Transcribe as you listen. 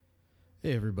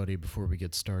Hey everybody, before we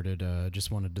get started, just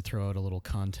wanted to throw out a little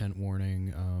content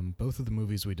warning. Both of the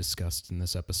movies we discussed in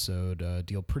this episode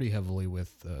deal pretty heavily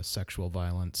with sexual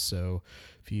violence, so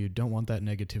if you don't want that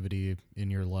negativity in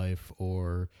your life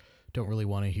or don't really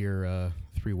want to hear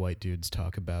three white dudes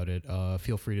talk about it,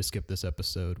 feel free to skip this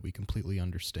episode. We completely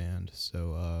understand.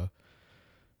 So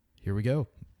here we go.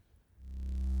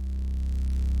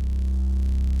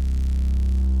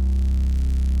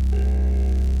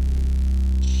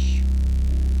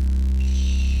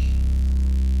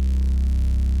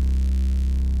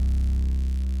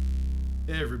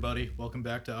 Hey everybody, welcome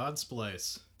back to Odd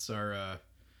Splice. It's our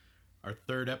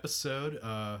third episode.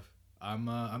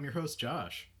 I'm your host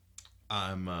Josh.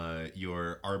 I'm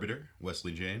your arbiter,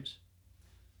 Wesley James.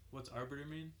 What's arbiter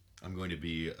mean? I'm going to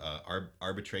be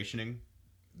arbitrationing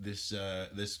this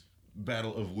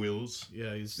battle of wills.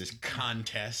 Yeah, he's This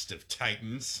contest of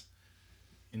titans.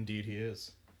 indeed he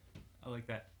is. I like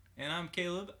that. And I'm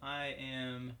Caleb. I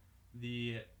am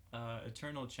the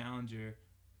eternal challenger,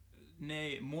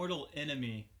 nay, mortal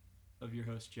enemy of your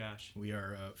host Josh. We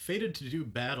are fated to do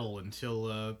battle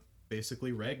until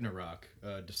basically Ragnarok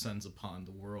descends upon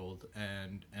the world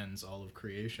and ends all of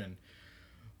creation.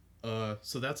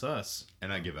 So that's us.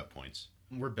 And I give up points.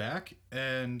 We're back,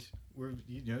 and we're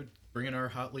bringing our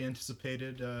hotly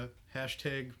anticipated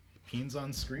hashtag Peens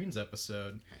on Screens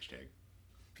episode. Hashtag.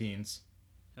 Peens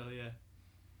Hell yeah.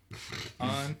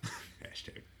 on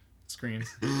Hashtag. screens.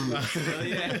 Hell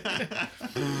yeah.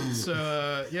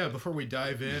 So before we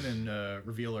dive in and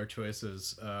reveal our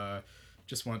choices,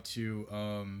 just want to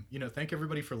thank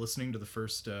everybody for listening to the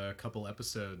first couple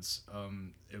episodes.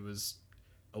 It was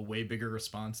a way bigger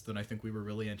response than I think we were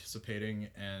really anticipating,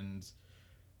 and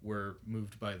we're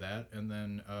moved by that. And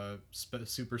then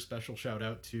super special shout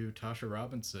out to Tasha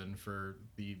Robinson for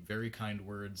the very kind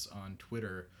words on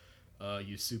Twitter.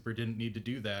 You super didn't need to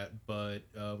do that, but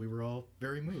we were all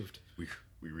very moved. We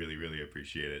really, really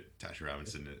appreciate it. Tasha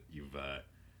Robinson, you've,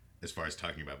 as far as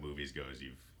talking about movies goes,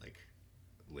 you've, like,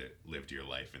 lived your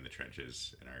life in the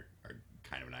trenches and are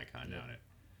kind of an icon down it.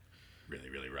 Really,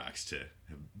 really rocks to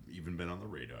have even been on the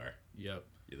radar. Yep.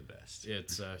 You're the best.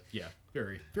 It's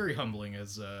very, very humbling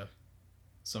as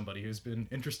somebody who's been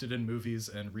interested in movies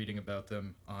and reading about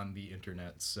them on the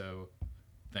internet. So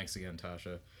thanks again,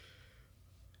 Tasha.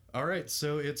 All right,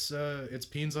 so it's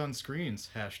Peens on Screens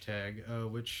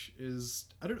hashtag, which is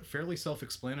fairly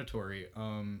self-explanatory.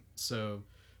 So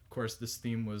of course this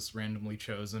theme was randomly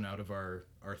chosen out of our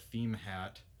theme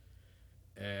hat,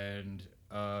 and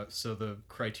so the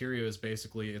criteria is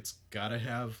basically it's gotta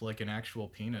have like an actual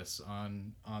penis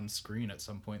on screen at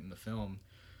some point in the film.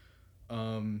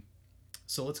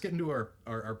 So let's get into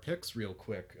our picks real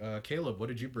quick. Caleb, what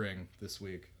did you bring this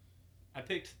week? I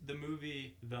picked the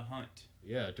movie The Hunt.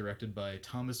 Yeah, directed by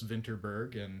Thomas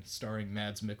Vinterberg and starring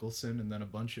Mads Mikkelsen and then a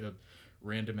bunch of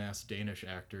random ass Danish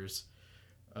actors.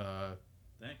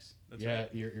 Thanks. That's Yeah,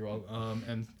 right. you're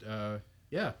welcome.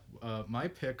 My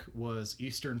pick was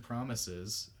Eastern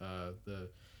Promises. The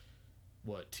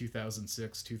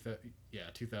 2006,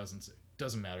 2006.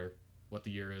 Doesn't matter what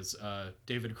the year is.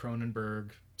 David Cronenberg,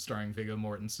 starring Viggo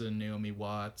Mortensen, Naomi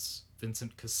Watts,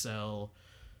 Vincent Cassel,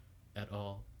 et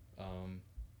al.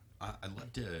 I'd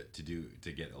love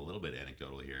to get a little bit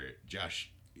anecdotal here,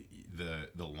 Josh. The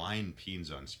line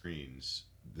 "peens on screens."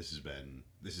 This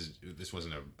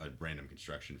wasn't a random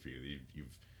construction for you.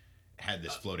 You've had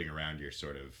this floating around your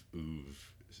sort of oeuvre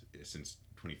since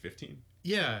 2015.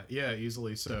 Yeah,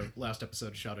 easily. So last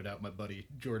episode shouted out my buddy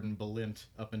Jordan Balint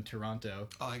up in Toronto.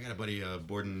 Oh, I got a buddy,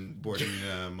 Borden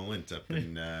Malint up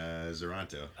in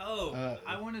Zaranto. Oh,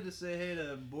 I wanted to say hey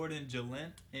to Borden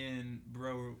Jalent in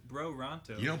Bro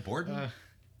Ronto. You know Borden?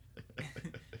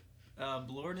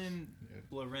 Blorden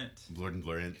Blorent.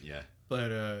 Borden, yeah.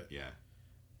 But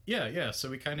Yeah. yeah. So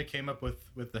we kind of came up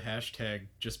with the hashtag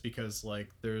just because like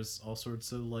there's all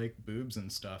sorts of like boobs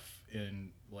and stuff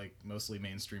in like mostly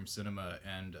mainstream cinema,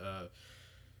 and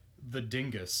the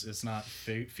dingus is not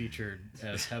featured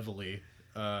as heavily.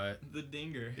 The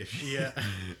Dinger. Yeah,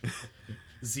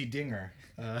 the dinger.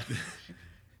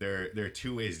 There are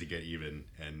two ways to get even,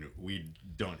 and we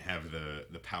don't have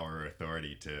the power or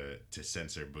authority to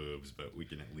censor boobs, but we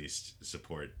can at least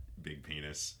support big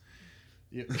penis.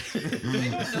 Yeah. They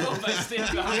don't know if I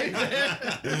stand behind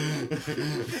that.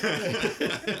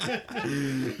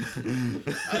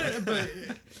 But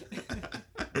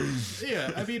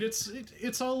yeah, I mean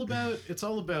it's all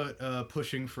about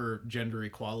pushing for gender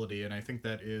equality, and I think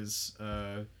that is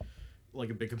like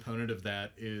a big component of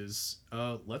that is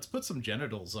let's put some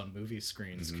genitals on movie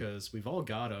screens because we've all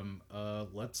got them.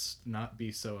 Let's not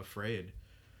be so afraid.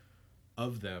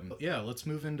 of them. Yeah, let's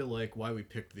move into like why we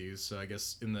picked these. So I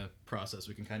guess in the process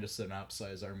we can kind of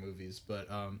synopsize our movies, but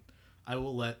I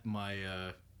will let my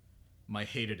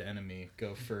hated enemy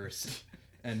go first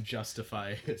and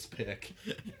justify his pick.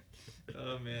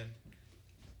 Oh man.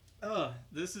 Oh,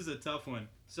 this is a tough one.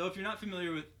 So if you're not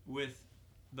familiar with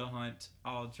The Hunt,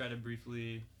 I'll try to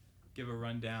briefly give a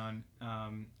rundown,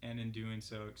 and in doing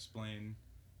so explain,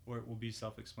 or it will be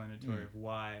self-explanatory of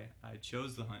why I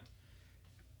chose The Hunt.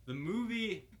 The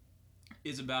movie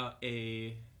is about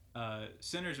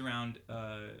centers around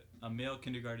a male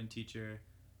kindergarten teacher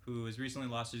who has recently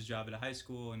lost his job at a high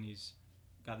school, and he's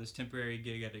got this temporary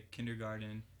gig at a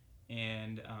kindergarten,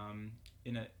 and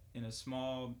in a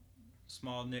small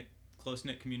knit, close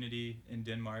knit community in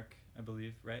Denmark, I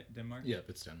believe, right? Denmark. Yep,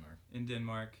 it's Denmark. In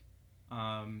Denmark,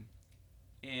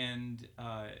 and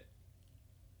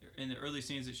in the early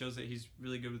scenes, it shows that he's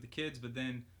really good with the kids, but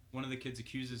then one of the kids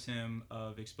accuses him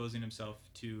of exposing himself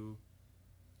to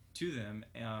them,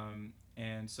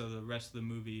 and so the rest of the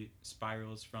movie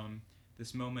spirals from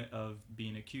this moment of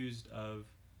being accused of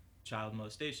child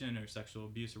molestation or sexual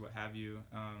abuse or what have you,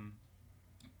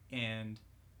 and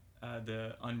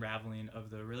the unraveling of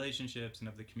the relationships and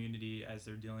of the community as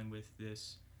they're dealing with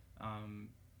this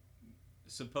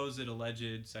supposed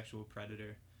alleged sexual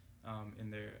predator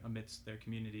amidst their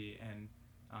community. And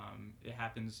it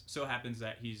happens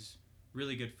that he's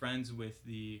really good friends with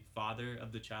the father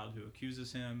of the child who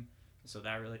accuses him, so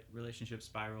that relationship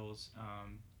spirals.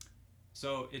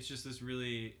 So it's just this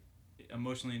really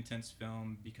emotionally intense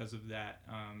film because of that.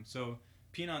 So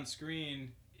Peen on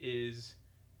Screen is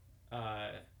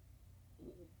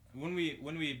when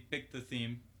we picked the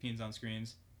theme, Peens on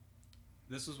Screens,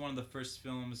 this was one of the first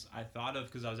films I thought of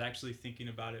because I was actually thinking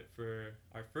about it for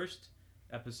our first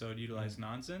episode, Utilize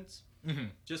Nonsense,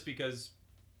 just because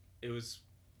it was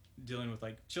dealing with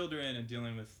like children and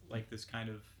dealing with like this kind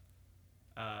of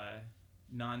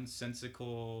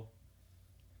nonsensical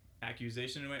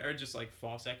accusation in a way, or just like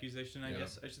false accusation, I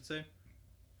guess I should say.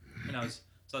 And I was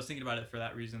thinking about it for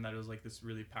that reason, that it was like this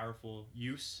really powerful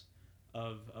use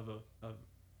of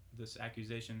this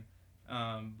accusation,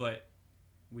 but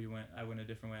I went a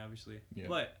different way, obviously. Yeah.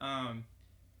 But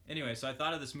anyway, so I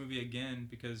thought of this movie again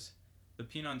because the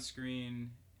Peen on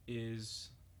Screen is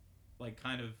like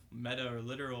kind of meta or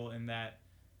literal in that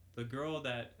the girl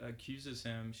that accuses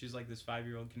him, she's like this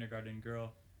 5-year-old kindergarten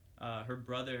girl. Her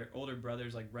older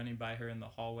brother's like running by her in the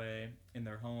hallway in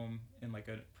their home in like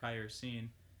a prior scene,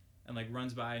 and like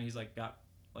runs by, and he's like got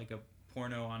like a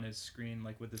porno on his screen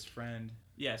like with his friend.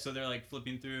 Yeah, so they're like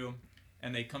flipping through,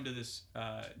 and they come to this.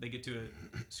 They get to a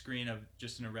screen of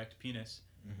just an erect penis,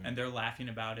 and they're laughing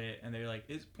about it, and they're like,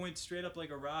 it points straight up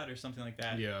like a rod or something like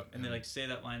that. Yeah. And they like say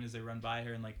that line as they run by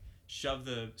her and like shove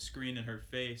the screen in her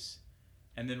face,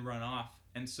 and then run off.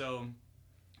 And so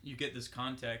you get this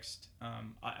context.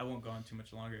 I won't go on too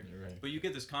much longer, right. But you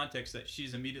get this context that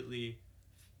she's immediately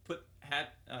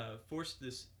forced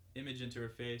this image into her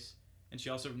face, and she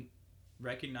also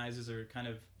recognizes or kind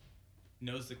of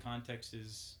knows the context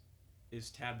is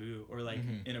taboo or like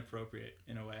inappropriate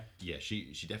in a way. Yeah,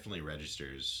 she definitely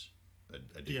registers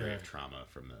a degree of trauma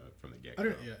from the get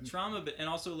go. Trauma, but and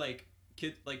also like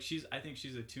I think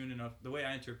she's attuned enough. The way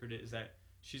I interpret it is that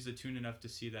she's attuned enough to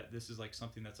see that this is like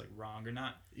something that's like wrong or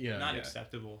not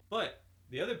acceptable. But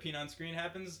the other Peen on Screen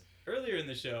happens earlier in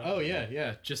the show. Oh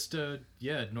yeah, just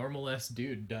normal ass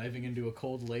dude diving into a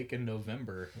cold lake in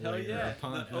November. Hell yeah,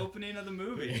 the opening of the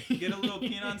movie. You get a little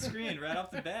Peen on Screen right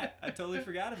off the bat. I totally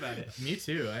forgot about it. Me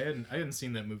too. I hadn't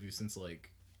seen that movie since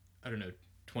like, I don't know,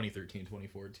 2013,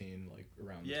 2014, like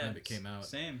around the time it came out.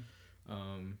 Same.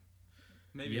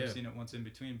 Maybe I've seen it once in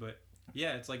between, but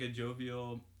yeah, it's like a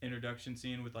jovial introduction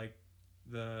scene with like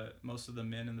most of the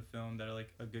men in the film that are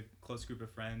like a good close group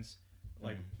of friends.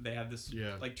 Like they have this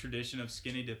like tradition of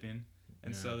skinny dipping,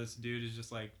 and so this dude is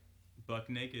just like buck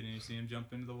naked, and you see him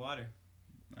jump into the water.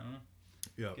 I don't know.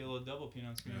 Yeah. Get a little double Peen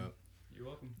on Screen. Yep. You're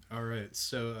welcome. All right,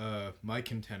 so my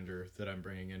contender that I'm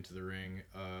bringing into the ring,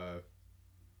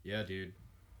 dude,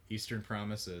 Eastern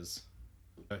Promises.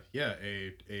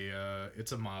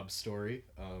 It's a mob story,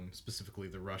 specifically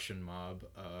the Russian mob,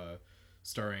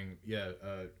 starring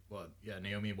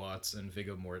Naomi Watts and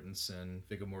Viggo Mortensen.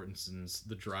 Viggo Mortensen's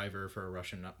the driver for a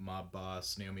Russian mob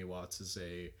boss. Naomi Watts is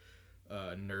a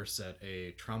nurse at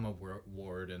a trauma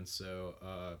ward, and so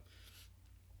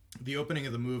the opening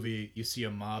of the movie, you see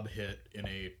a mob hit in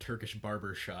a Turkish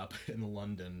barber shop in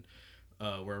London,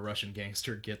 where a Russian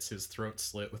gangster gets his throat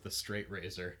slit with a straight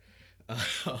razor.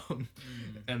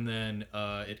 And then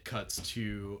it cuts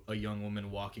to a young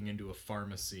woman walking into a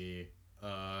pharmacy,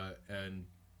 and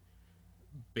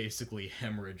basically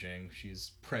hemorrhaging.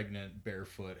 She's pregnant,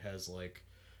 barefoot, has like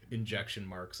injection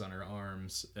marks on her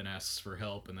arms, and asks for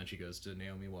help. And then she goes to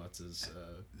Naomi Watts's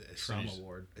trauma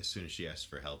ward. As soon as she asks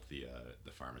for help, the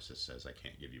pharmacist says, "I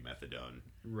can't give you methadone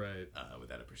Right.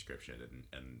 without a prescription,"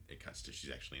 and it cuts to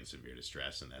she's actually in severe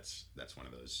distress, and that's one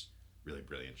of those really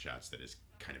brilliant shots that is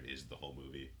the whole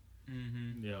movie.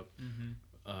 Mm-hmm. Yep. Mm-hmm.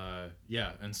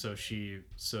 Yeah, and so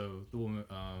the woman,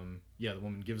 the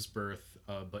woman gives birth,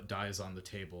 but dies on the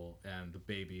table, and the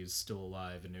baby is still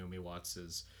alive. And Naomi Watts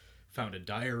has found a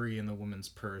diary in the woman's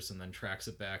purse, and then tracks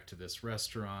it back to this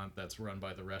restaurant that's run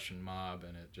by the Russian mob,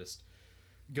 and it just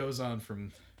goes on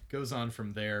from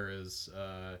there as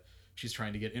she's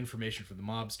trying to get information from the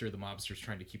mobster. The mobster's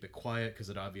trying to keep it quiet because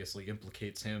it obviously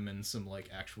implicates him in some like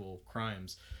actual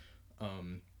crimes.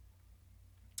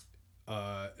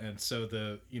 And so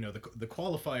the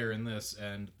qualifier in this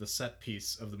and the set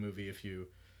piece of the movie, if you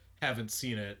haven't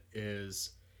seen it,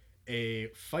 is a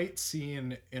fight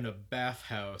scene in a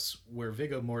bathhouse where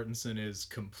Viggo Mortensen is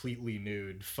completely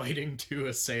nude fighting two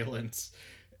assailants,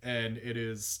 and it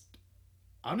is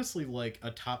honestly like a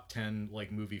top 10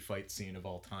 like movie fight scene of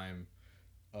all time,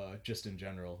 just in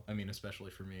general. I mean,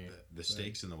 especially for me. The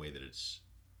stakes and the way that it's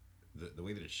the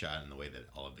way that it's shot and the way that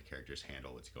all of the characters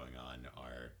handle what's going on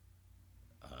are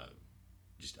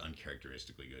just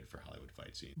uncharacteristically good for Hollywood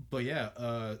fight scene. But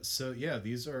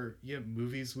these are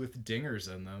movies with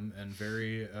dingers in them, and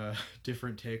very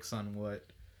different takes on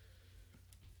what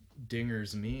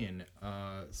dingers mean.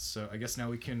 So I guess now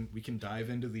we can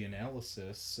dive into the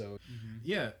analysis. So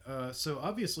so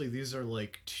obviously these are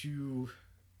like two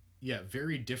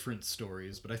very different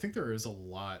stories, but I think there is a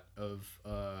lot of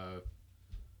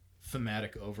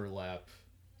thematic overlap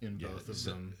in both of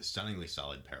them. Stunningly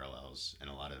solid parallels and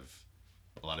a lot of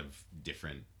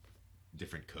different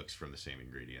cooks from the same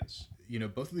ingredients.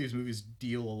 Both of these movies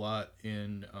deal a lot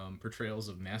in portrayals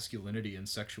of masculinity and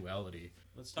sexuality.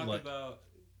 Let's talk about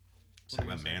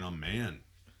man on man.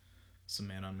 Some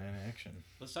man on man action.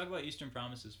 Let's talk about Eastern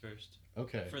Promises first.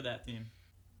 Okay. For that theme.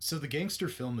 So the gangster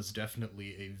film is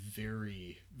definitely a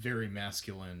very, very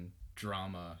masculine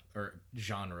drama or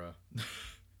genre.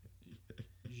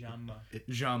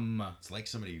 Genre. It's like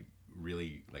somebody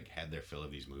really like had their fill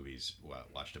of these movies,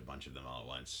 watched a bunch of them all at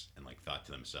once, and like thought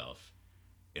to themselves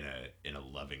in a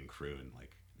loving croon,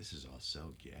 like, this is all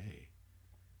so gay.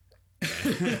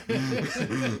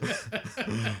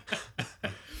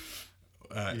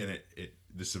 And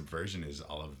the subversion is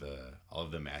all of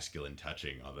the masculine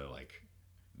touching, all the like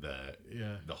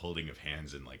the holding of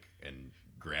hands and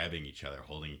grabbing each other,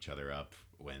 holding each other up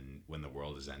when the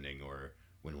world is ending, or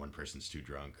when one person's too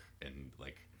drunk, and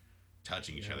like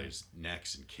touching each other's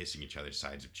necks and kissing each other's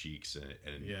sides of cheeks, and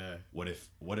what if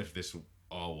this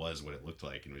all was what it looked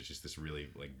like, and it was just this really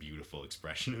like beautiful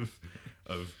expression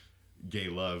of gay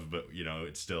love, but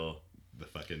it's still the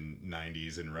fucking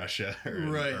 90s in Russia,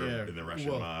 in the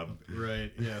Russian mob.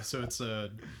 Right, yeah. So it's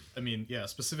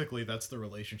specifically that's the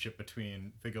relationship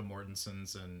between Viggo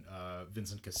Mortensen's and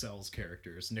Vincent Cassel's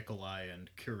characters, Nikolai and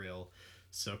Kirill.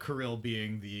 So Kirill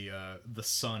being the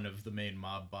son of the main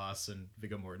mob boss, and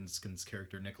Viggo Mortensen's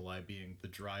character Nikolai being the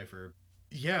driver.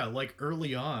 Yeah, like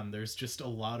early on, there's just a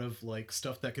lot of like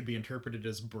stuff that could be interpreted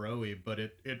as bro-y, but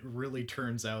it really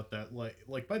turns out that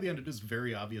like by the end it is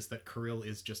very obvious that Kirill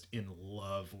is just in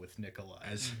love with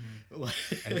Nikolai.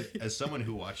 As someone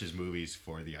who watches movies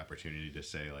for the opportunity to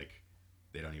say like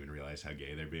they don't even realize how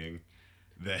gay they're being,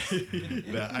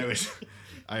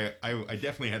 I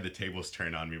definitely had the tables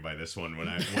turned on me by this one when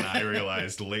I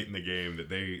realized late in the game that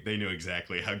they knew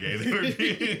exactly how gay they were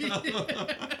being.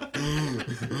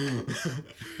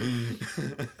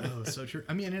 Oh, so true.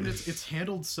 I mean, and it's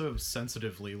handled so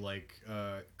sensitively. Like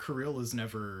Kirill is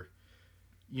never,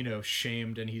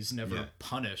 shamed, and he's never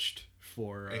punished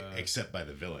for except by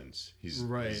the villains. He's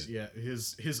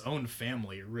his own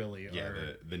family really.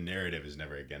 The narrative is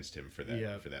never against him for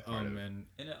that part of it. And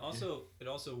it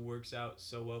also works out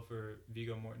so well for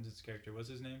Viggo Mortensen's character. What's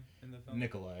his name in the film?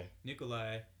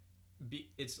 Nikolai.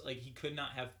 It's like he could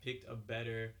not have picked a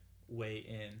better way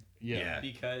in. Yeah.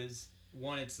 Because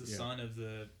one, it's the son of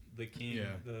the king,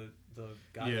 the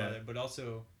godfather, but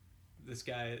also this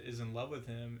guy is in love with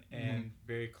him and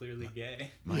very clearly gay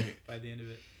by the end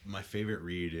of it. My favorite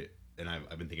read, and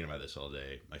I've been thinking about this all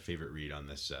day, my favorite read on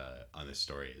this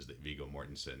story is that Viggo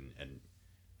Mortensen, and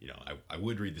I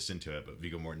would read this into it, but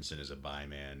Viggo Mortensen is a bi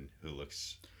man who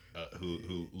looks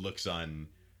on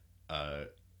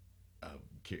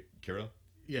Kirill?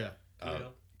 Yeah.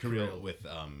 Kirill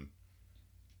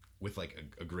with like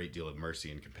a great deal of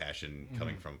mercy and compassion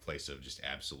coming from a place of just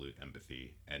absolute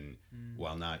empathy, and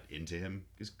while not into him,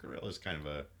 because Kirill is kind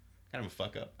of kind of a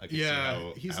fuck up. I could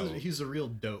Yeah, see how he's a real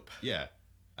dope. yeah.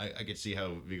 I could see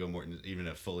how Viggo Mortensen, even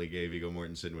a fully gay Viggo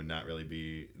Mortensen, would not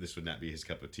be his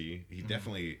cup of tea. He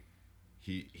definitely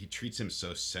he treats him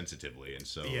so sensitively and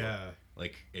so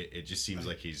like it just seems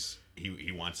like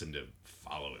he wants him to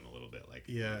follow him a little bit. Like,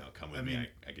 come with me.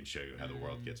 I can show you how the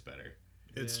world gets better.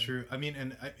 It's true. I mean,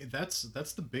 and that's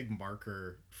the big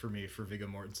marker for me for Viggo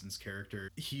Mortensen's character.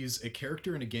 He's a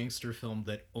character in a gangster film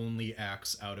that only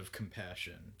acts out of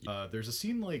compassion. There's a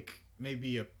scene like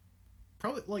maybe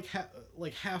probably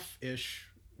like half-ish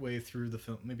way through the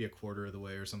film, maybe a quarter of the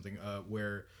way or something,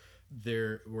 where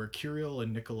Kirill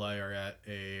and Nikolai are at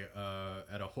a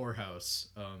whorehouse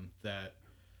that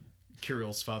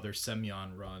Kirill's father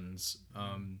Semyon runs,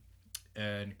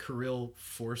 and Kirill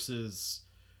forces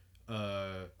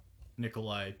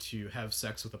Nikolai to have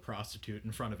sex with a prostitute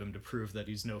in front of him to prove that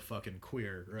he's no fucking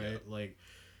queer, right? Like,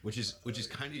 which is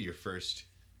kind of your first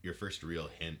real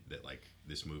hint that like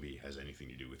this movie has anything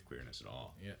to do with queerness at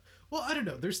all. Yeah. Well, I don't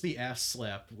know. There's the ass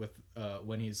slap with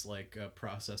when he's like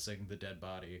processing the dead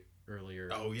body earlier.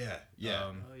 Oh yeah, yeah.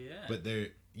 Oh yeah. But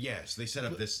so they set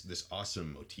up this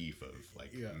awesome motif of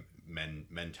like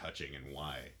men touching and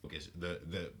why. Because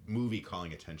the movie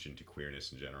calling attention to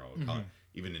queerness in general,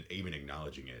 even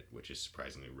acknowledging it, which is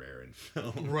surprisingly rare in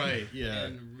film. Right. Yeah.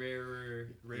 And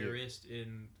rarest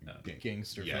in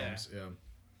gangster films. Yeah.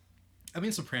 I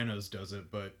mean, Sopranos does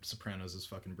it, but Sopranos is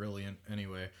fucking brilliant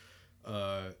anyway.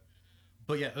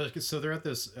 But yeah, so they're at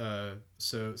this.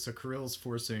 So Kirill's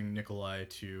forcing Nikolai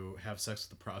to have sex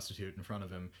with the prostitute in front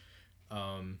of him,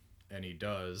 and he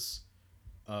does.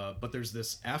 But there's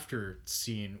this after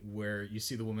scene where you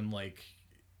see the woman like,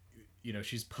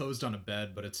 she's posed on a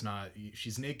bed, but it's not.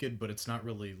 She's naked, but it's not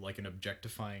really like an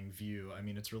objectifying view. I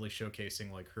mean, it's really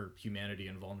showcasing like her humanity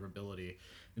and vulnerability,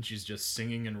 and she's just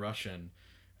singing in Russian.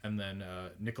 And then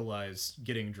Nikolai's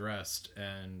getting dressed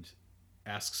and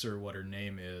asks her what her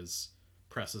name is,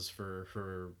 presses for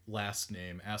her last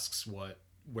name, asks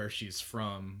where she's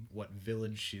from, what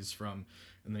village she's from,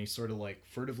 and then he sort of like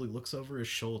furtively looks over his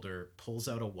shoulder, pulls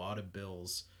out a wad of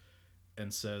bills,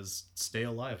 and says, "Stay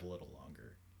alive a little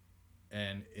longer."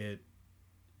 And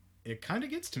it kind of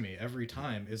gets to me every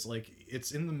time. Is like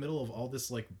it's in the middle of all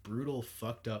this like brutal,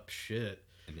 fucked up shit.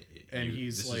 And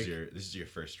he's this like, this is your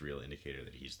first real indicator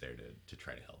that he's there to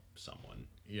try to help someone.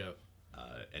 Yep.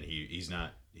 And he's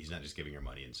not just giving her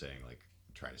money and saying like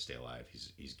try to stay alive.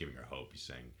 He's giving her hope. He's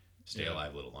saying stay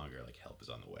alive a little longer. Like help is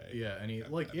on the way. Yeah, and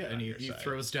he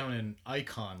throws down an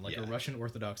icon, like a Russian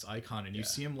Orthodox icon, and you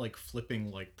see him like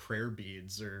flipping like prayer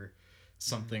beads or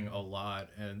something a lot.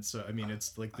 And so I mean,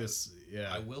 it's like this.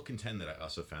 I will contend that I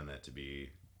also found that to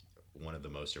be one of the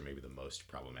most, or maybe the most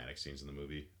problematic scenes in the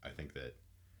movie. I think that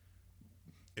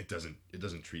it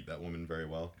doesn't treat that woman very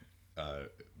well,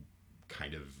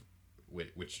 kind of,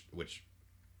 which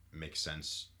makes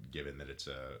sense given that it's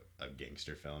a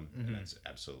gangster film, and that's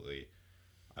absolutely.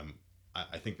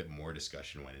 I think that more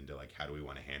discussion went into like how do we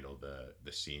want to handle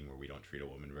the scene where we don't treat a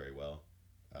woman very well,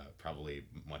 probably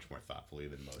much more thoughtfully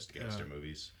than most gangster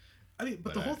movies. I mean,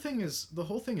 but the whole thing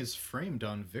is framed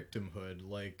on victimhood,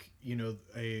 like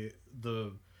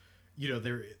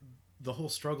the whole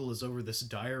struggle is over this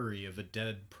diary of a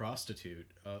dead prostitute,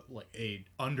 like a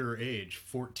underage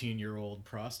 14-year-old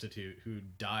prostitute who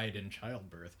died in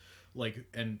childbirth, like,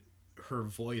 and her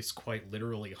voice quite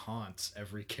literally haunts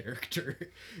every character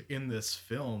in this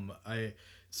film.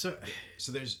 So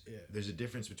there's a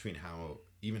difference between how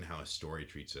a story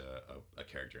treats a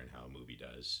character and how a movie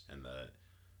does, and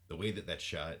the way that's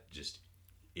shot just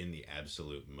in the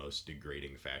absolute most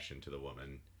degrading fashion to the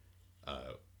woman.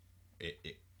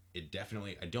 It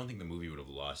definitely, I don't think the movie would have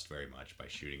lost very much by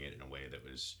shooting it in a way that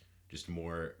was just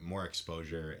more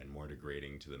exposure and more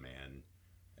degrading to the man,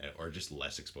 or just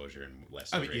less exposure and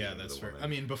less degrading to the woman. I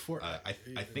mean, before I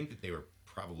think that they were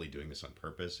probably doing this on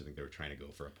purpose. I think they were trying to go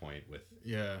for a point with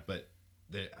but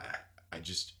I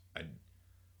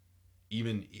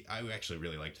actually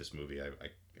really liked this movie. I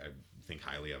think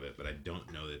highly of it, but I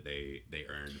don't know that they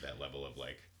earned that level of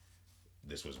like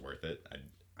this was worth it.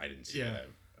 I didn't see that.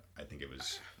 I think it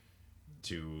was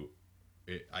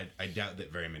I doubt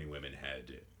that very many women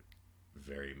had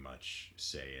very much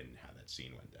say in how that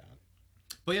scene went down.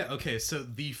 But yeah, okay, so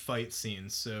the fight scene.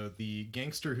 So the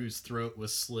gangster whose throat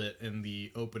was slit in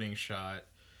the opening shot,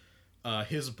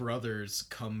 his brothers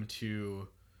come to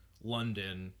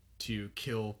London to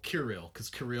kill Kirill, because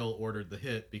Kirill ordered the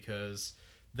hit because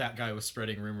that guy was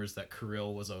spreading rumors that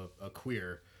Kirill was a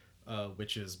queer,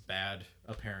 which is bad,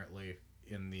 apparently,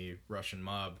 in the Russian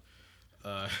mob.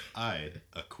 I,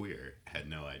 a queer, had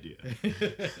no idea.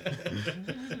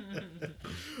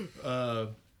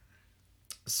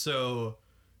 So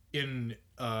in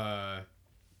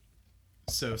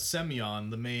so Semyon,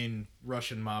 the main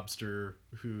Russian mobster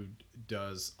who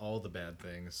does all the bad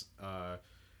things,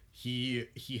 he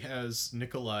has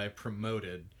Nikolai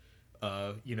promoted.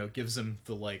 Gives him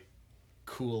the like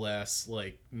cool ass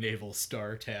like naval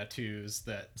star tattoos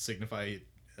that signify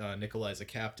Nikolai's a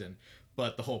captain.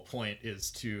 But the whole point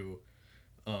is to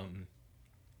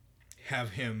have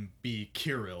him be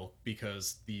Kirill,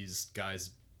 because these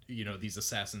guys, these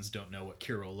assassins don't know what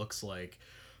Kirill looks like.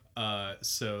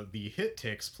 So the hit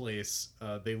takes place.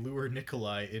 They lure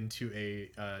Nikolai into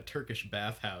a Turkish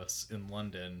bathhouse in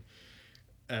London,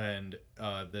 and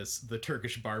the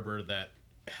Turkish barber that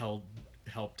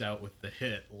helped out with the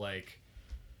hit like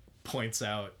points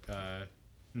out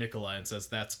Nikolai and says,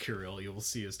 "That's Kirill. You will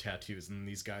see his tattoos." And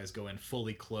these guys go in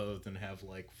fully clothed and have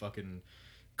like fucking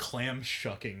clam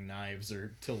shucking knives,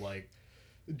 or to like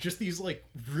just these like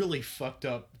really fucked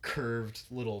up curved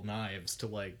little knives to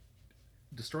like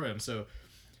destroy him. So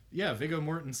yeah, Viggo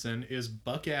Mortensen is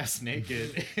buck ass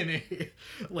naked in a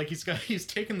like he's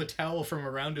taken the towel from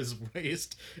around his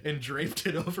waist and draped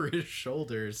it over his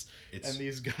shoulders, and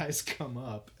these guys come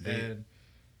up and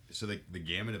so the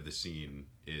gamut of the scene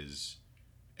is,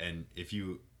 and if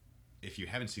you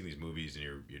haven't seen these movies and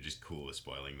you're just cool with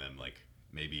spoiling them, like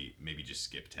maybe just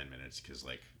skip 10 minutes, because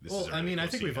like this is a really I cool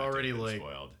think scene we've not to already have been like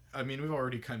spoiled. we've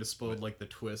already kind of spoiled like the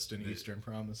twist in Eastern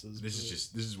Promises.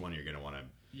 This is one you're gonna want to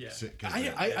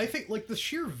I think like the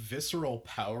sheer visceral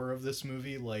power of this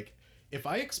movie, like if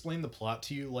I explain the plot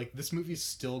to you, like this movie's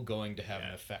still going to have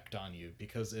an effect on you,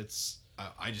 because it's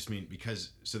I just mean because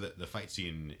so the fight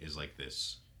scene is like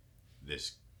this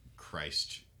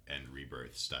Christ and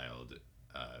rebirth styled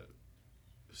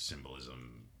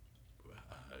symbolism,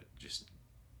 just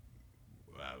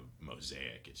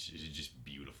mosaic. It's just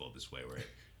beautiful this way, where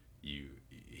he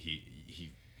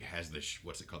has the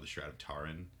what's it called, the Shroud of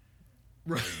Turin.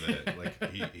 right.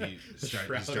 He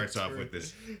starts off with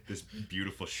this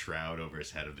beautiful shroud over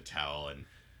his head of the towel, and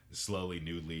slowly,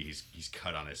 nudely, he's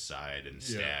cut on his side and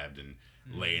stabbed and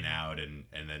laying out, and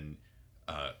then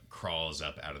crawls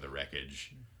up out of the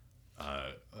wreckage,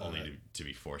 only to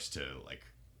be forced to like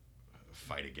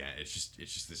fight again. It's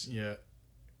just this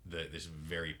this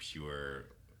very pure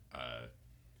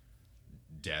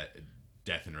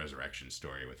death and resurrection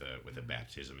story with a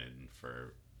baptism in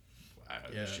for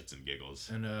shits and giggles.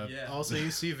 And also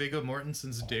you see Viggo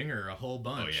Mortensen's dinger a whole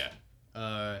bunch. Oh yeah.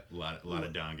 A lot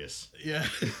of dongus. Yeah.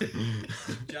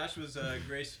 Josh was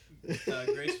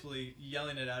gracefully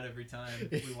yelling it out every time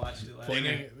we watched it last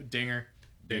night. Dinger.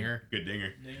 Good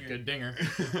dinger. Good dinger.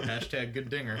 Hashtag good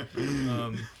dinger.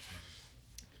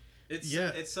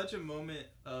 It's such a moment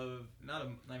of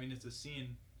it's a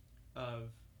scene of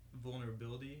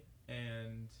vulnerability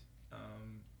and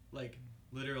like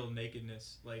literal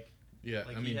nakedness. Like he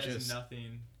has just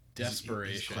nothing.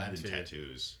 Desperation. He's clad in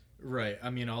tattoos. Right. I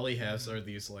mean, all he has are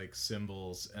these like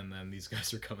symbols, and then these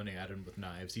guys are coming at him with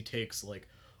knives. He takes like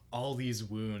all these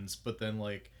wounds, but then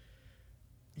like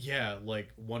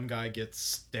one guy gets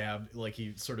stabbed, like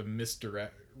he sort of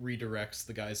redirects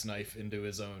the guy's knife into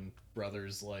his own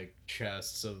brother's like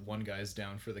chest, so one guy's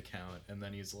down for the count, and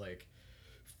then he's like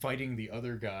fighting the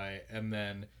other guy, and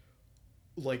then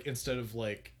like instead of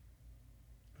like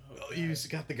he's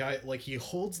got the guy, like he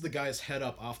holds the guy's head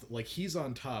up off like he's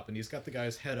on top, and he's got the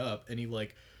guy's head up, and he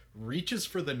like reaches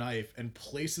for the knife and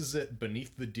places it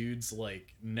beneath the dude's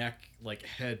like neck, like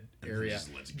head area.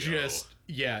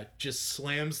 Just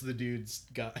slams the dude's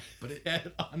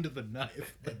head onto the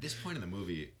knife. At this point in the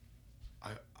movie,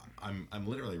 I'm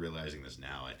literally realizing this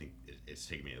now. I think it's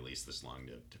taken me at least this long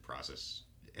to process.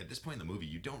 At this point in the movie,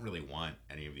 you don't really want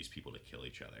any of these people to kill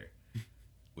each other,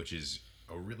 which is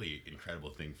a really incredible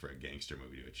thing for a gangster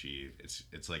movie to achieve.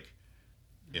 It's like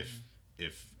if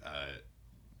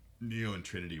Neo and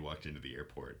Trinity walked into the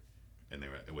airport and they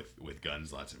were with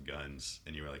guns, lots of guns,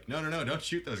 and you were like, no, don't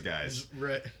shoot those guys,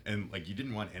 right? And like you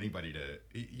didn't want anybody to,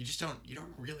 you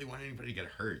don't really want anybody to get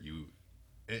hurt.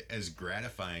 As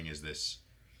gratifying as this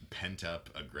pent up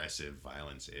aggressive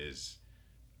violence is,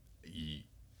 you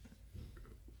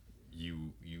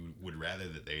would rather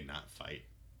that they not fight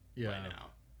right now.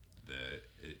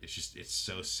 It's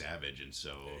so savage and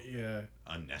so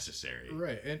unnecessary,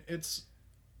 right? And it's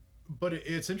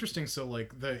interesting. So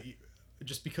like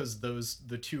just because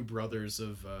the two brothers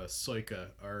of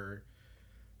Soika are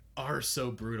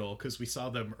so brutal, because we saw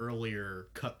them earlier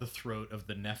cut the throat of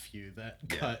the nephew that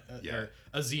cut or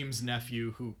Azim's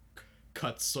nephew, who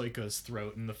cut Soika's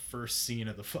throat in the first scene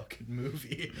of the fucking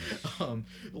movie.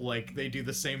 Like they do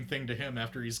the same thing to him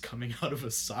after he's coming out of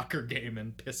a soccer game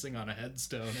and pissing on a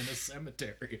headstone in a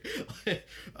cemetery.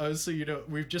 So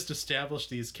we've just established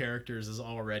these characters as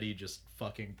already just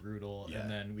fucking brutal, Yeah.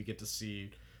 and then we get to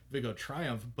see Viggo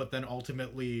triumph, but then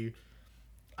ultimately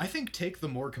I think take the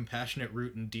more compassionate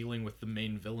route in dealing with the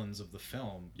main villains of the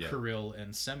film, Yeah. Kirill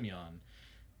and Semyon,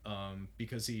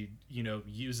 because he,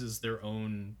 uses their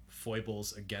own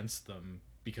foibles against them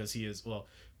because he is, well,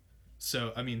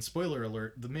 so, I mean, spoiler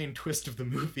alert, the main twist of the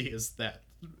movie is that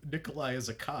Nikolai is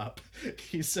a cop.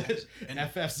 He's an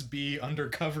FSB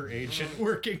undercover agent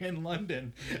working in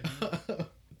London.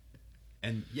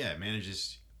 And yeah,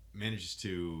 manages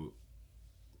to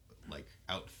like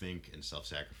outthink and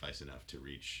self-sacrifice enough to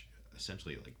reach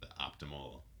essentially like the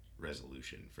optimal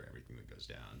resolution for everything that goes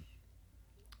down.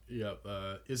 Yep,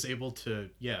 is able to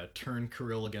turn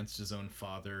Kirill against his own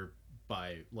father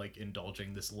by like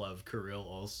indulging this love Kirill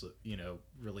also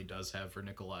really does have for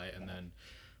Nikolai, and then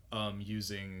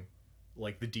using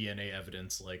like the DNA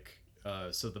evidence, like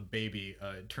so the baby,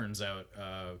 it turns out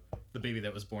the baby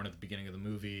that was born at the beginning of the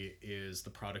movie is the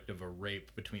product of a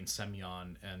rape between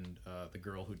Semyon and the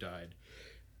girl who died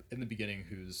in the beginning,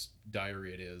 whose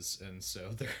diary it is, and so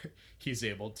he's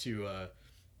able to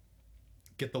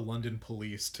get the London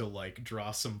police to like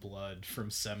draw some blood from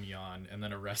Semyon and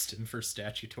then arrest him for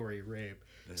statutory rape,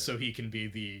 so he can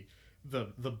be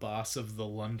the boss of the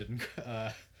London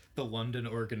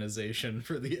organization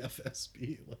for the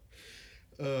FSB.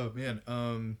 Oh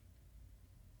man,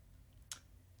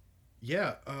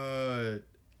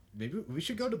 maybe we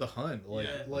should go to The Hunt. What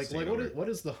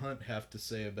does The Hunt have to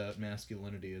say about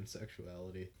masculinity and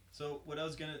sexuality? So what I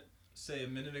was gonna say a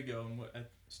minute ago, and what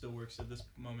still works at this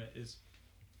moment, is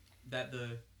that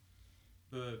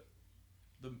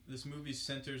this movie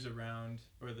centers around,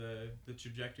 or the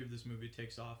trajectory of this movie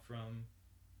takes off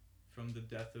from the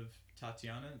death of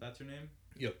Tatiana. That's her name.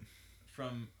 Yep.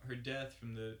 From her death,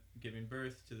 from the giving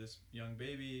birth to this young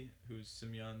baby who's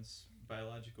Semyon's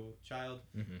biological child,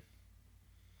 Mm-hmm.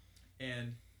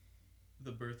 and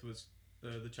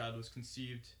the child was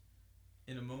conceived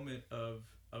in a moment of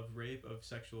rape, of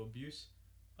sexual abuse,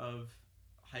 of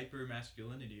hyper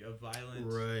masculinity, of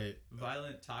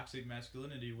violent toxic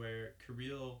masculinity, where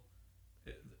Kirill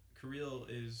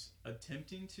is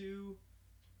attempting to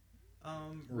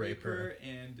rape her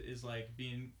and is like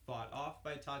being fought off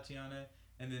by Tatiana,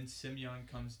 and then Semyon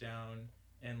comes down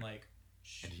and like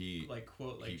And he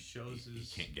shows he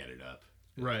can't get it up.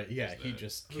 Right, yeah, he the-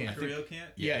 just who can't. Kirill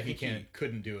can't. Yeah, I he think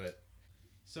couldn't do it.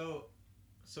 So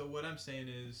what I'm saying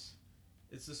is,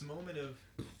 it's this moment of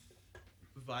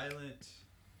violent,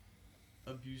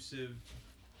 abusive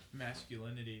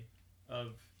masculinity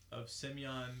of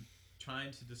Semyon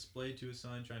trying to display to his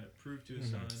son, trying to prove to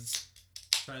his son,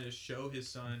 trying to show his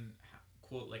son,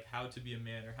 quote, like how to be a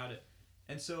man, or how to.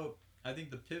 And so I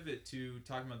think the pivot to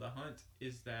talking about The Hunt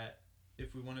is that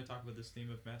if we want to talk about this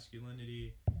theme of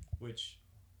masculinity, which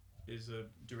is a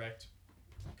direct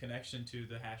connection to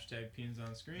the hashtag Peens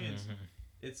on Screens,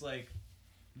 it's like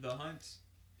The Hunt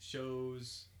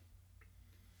shows.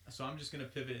 So I'm just gonna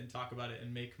pivot and talk about it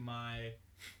and make my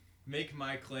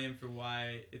claim for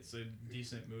why it's a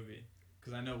decent movie,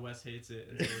 because I know Wes hates it,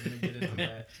 and so we're gonna get into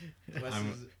that.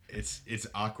 Wes It's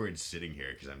awkward sitting here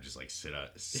because I'm just like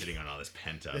sitting on all this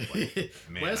pent up. Like,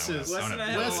 man, Wes I is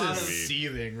wanna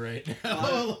seething right a now.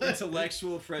 lot of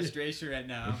intellectual frustration right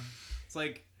now. It's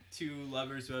like two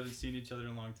lovers who haven't seen each other in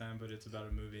a long time, but it's about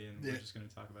a movie, and we're just gonna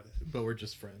talk about it. But we're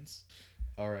just friends.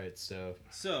 All right, so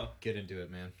get into it,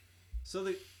 man. So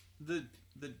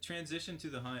the transition to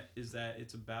The Hunt is that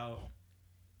it's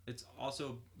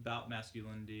also about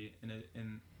masculinity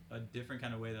in a different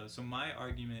kind of way, though. So my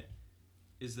argument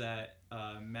is that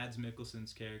Mads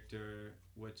Mikkelsen's character,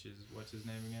 what's his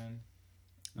name again?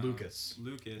 Lucas,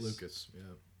 yeah.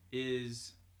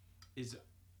 is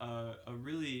a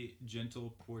really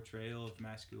gentle portrayal of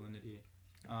masculinity,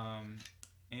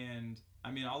 and I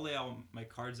mean, I'll lay all my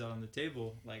cards out on the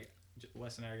table. Like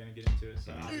Wes and I are gonna get into it,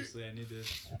 so obviously I need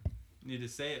to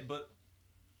say it. But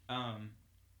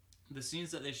the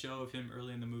scenes that they show of him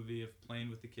early in the movie, of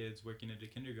playing with the kids, working at a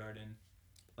kindergarten,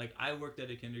 like I worked at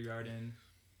a kindergarten,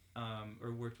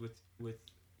 or worked with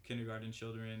kindergarten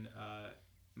children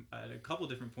at a couple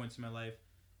different points in my life,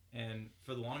 and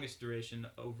for the longest duration,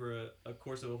 over a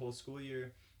course of a whole school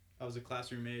year, I was a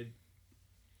classroom aide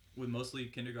with mostly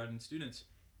kindergarten students.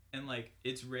 And like,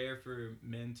 it's rare for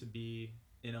men to be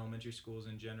in elementary schools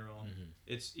in general.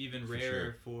 It's even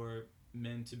rarer for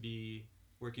men to be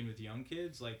working with young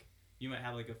kids. Like, you might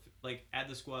have like at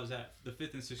the school I was at, the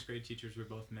 5th and 6th grade teachers were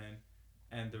both men,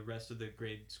 and the rest of the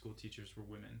grade school teachers were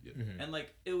women. Yeah. And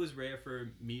like it was rare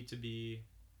for me to be,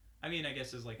 I mean, I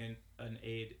guess as like an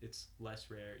aide, it's less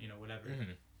rare, whatever.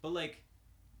 But like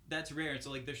that's rare. And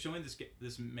so like they're showing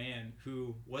this man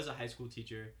who was a high school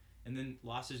teacher and then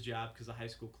lost his job because the high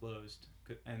school closed,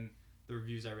 and the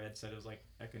reviews I read said it was like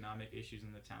economic issues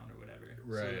in the town or whatever.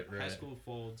 Right, so high school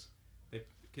folds,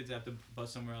 kids have to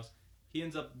bus somewhere else. He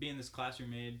ends up being this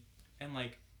classroom aide, and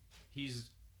like he's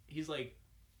like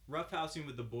roughhousing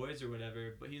with the boys or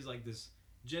whatever, but he's like this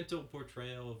gentle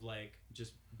portrayal of like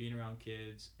just being around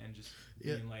kids and just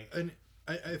being like. And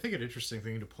I think an interesting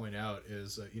thing to point out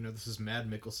is this is Mad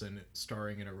Mikkelsen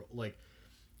starring in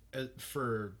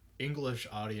for English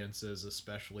audiences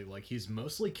especially, like he's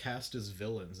mostly cast as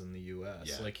villains in the U.S.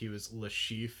 Yeah. Like he was Le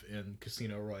Chiffre in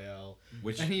Casino Royale,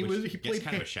 which he gets played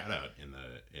kind of a shout out in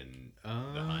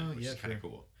the Hunt, which is kind of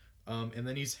cool. And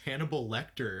then he's Hannibal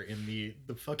Lecter in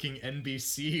the fucking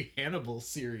NBC Hannibal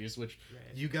series, which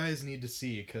you guys need to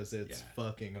see because it's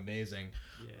fucking amazing.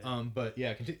 Yeah. But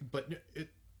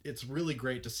it's really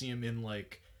great to see him in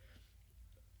like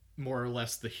more or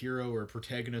less the hero or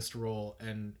protagonist role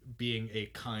and being a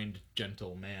kind,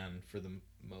 gentle man for the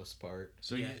most part.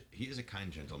 So he is a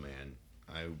kind, gentle man.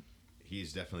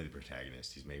 He's definitely the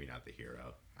protagonist. He's maybe not the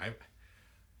hero.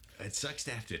 It sucks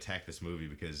to have to attack this movie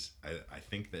because I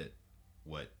think that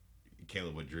what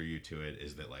drew you to it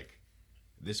is that like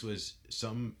this was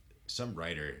some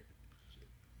writer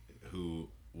who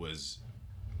was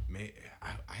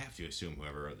I have to assume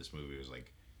whoever wrote this movie was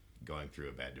like going through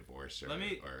a bad divorce or let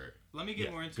me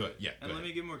get more into it. And let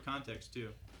me give more context too.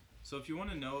 So if you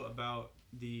want to know about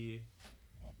the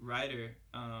writer,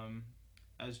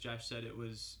 as Josh said, it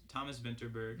was Thomas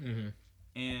Vinterberg,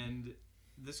 and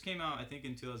this came out I think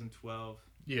in 2012 or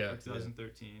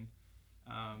 2013.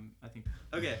 I think.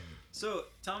 Okay, so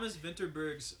Thomas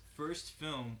Vinterberg's first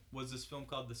film was this film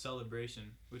called The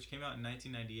Celebration, which came out in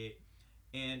 1998,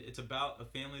 and it's about a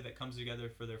family that comes together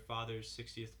for their father's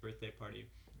 60th birthday party.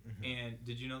 And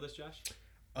did you know this, Josh?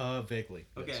 Vaguely.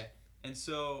 Okay, yes. And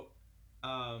so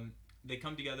they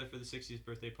come together for the 60th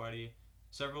birthday party.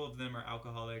 Several of them are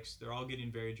alcoholics. They're all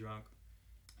getting very drunk,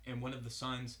 and one of the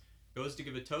sons goes to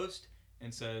give a toast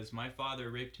and says, "My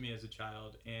father raped me as a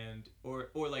child," and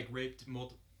or like raped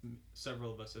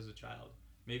several of us as a child.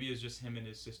 Maybe it was just him and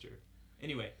his sister.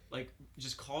 Anyway, like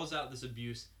just calls out this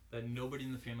abuse that nobody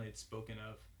in the family had spoken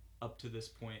of up to this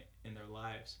point in their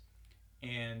lives.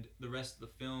 And the rest of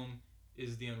the film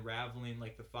is the unraveling.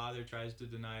 Like the father tries to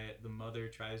deny it, the mother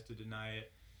tries to deny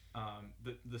it.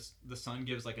 The son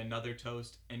gives like another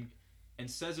toast and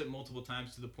says it multiple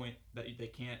times to the point that they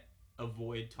can't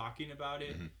avoid talking about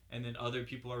it. And then other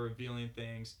people are revealing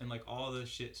things, and like all the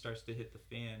shit starts to hit the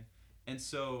fan. And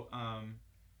so I'm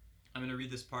gonna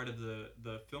read this part of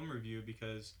the film review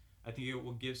because I think it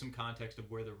will give some context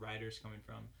of where the writer's coming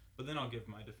from. But then I'll give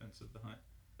my defense of The Hunt.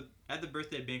 At the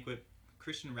birthday banquet,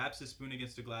 Christian raps his spoon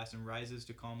against a glass and rises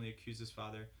to calmly accuse his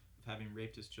father of having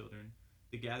raped his children.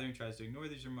 The gathering tries to ignore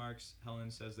these remarks.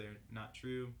 Helen says they are not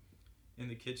true. In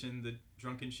the kitchen, the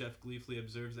drunken chef gleefully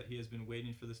observes that he has been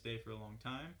waiting for this day for a long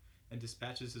time and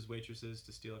dispatches his waitresses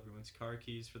to steal everyone's car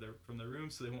keys from their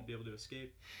rooms so they won't be able to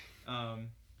escape.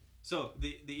 So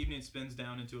the evening spins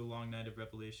down into a long night of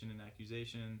revelation and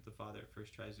accusation. The father at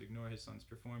first tries to ignore his son's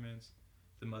performance.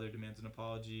 The mother demands an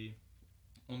apology,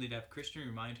 only to have Christian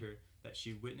remind her that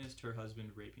she witnessed her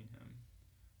husband raping him.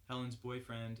 Helen's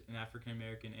boyfriend, an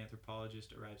African-American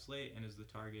anthropologist, arrives late and is the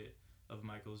target of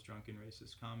Michael's drunken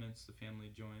racist comments. The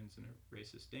family joins in a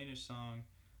racist Danish song.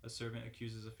 A servant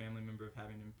accuses a family member of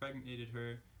having impregnated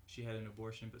her. She had an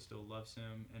abortion but still loves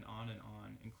him, and on,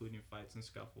 including fights and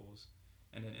scuffles,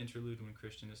 and an interlude when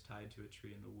Christian is tied to a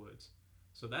tree in the woods.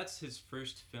 So that's his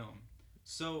first film.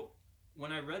 So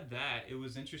when I read that, it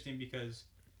was interesting because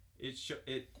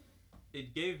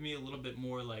it gave me a little bit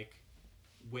more like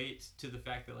weight to the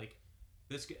fact that like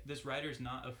this writer's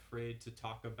not afraid to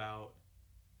talk about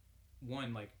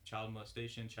one, like child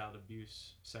molestation, child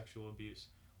abuse, sexual abuse.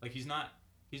 Like he's not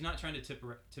trying to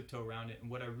tiptoe around it.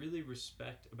 And what I really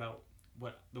respect about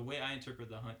the way I interpret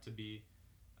The Hunt to be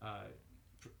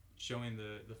showing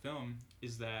the film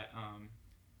is that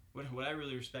what I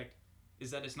really respect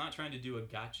is that it's not trying to do a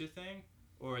gotcha thing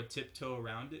or a tiptoe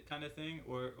around it kind of thing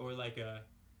or like a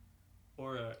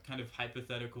kind of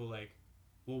hypothetical like,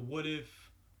 well, what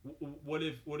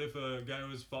if a guy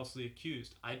was falsely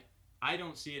accused? I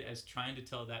don't see it as trying to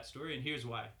tell that story, and here's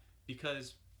why.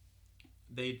 Because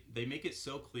they make it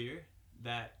so clear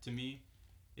that, to me,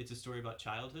 it's a story about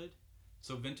childhood.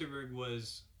 So Vinterberg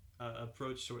was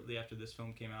approached shortly after this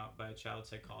film came out by a child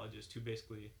psychologist who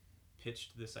basically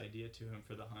pitched this idea to him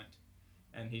for The Hunt.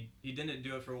 and he didn't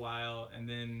do it for a while, and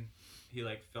then he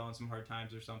like fell in some hard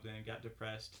times or something and got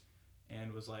depressed,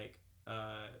 and was like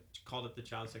called up the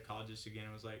child psychologist again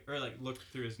and was like, or like looked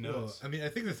through his notes. Well, I mean, I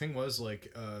think the thing was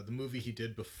like the movie he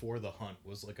did before The Hunt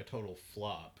was like a total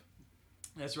flop.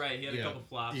 That's right. He had a couple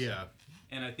flops. Yeah.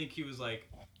 And I think he was like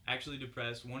actually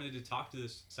depressed, wanted to talk to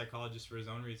this psychologist for his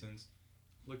own reasons,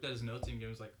 looked at his notes and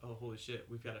was like, oh, holy shit,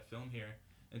 we've got a film here,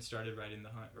 and started writing The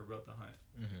Hunt, or wrote The Hunt.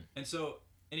 Mm-hmm. And so,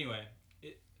 anyway,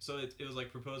 it was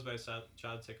like proposed by a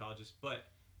child psychologist, but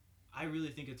I really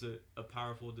think it's a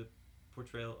powerful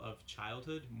portrayal of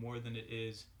childhood more than it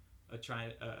is a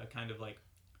kind of like,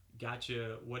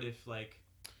 gotcha, what if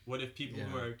people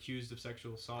who are accused of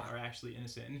sexual assault are actually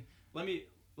innocent. And let me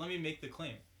make the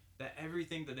claim that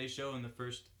everything that they show in the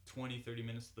first 20-30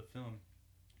 minutes of the film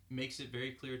makes it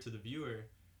very clear to the viewer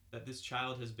that this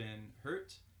child has been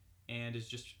hurt and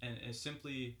is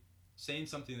simply saying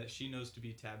something that she knows to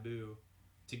be taboo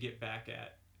to get back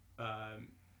at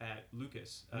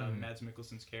Lucas, Mads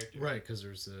Mikkelsen's character. Right, because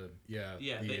there's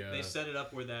they set it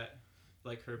up where that,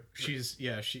 like, Lucas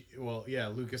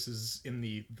is in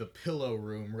the pillow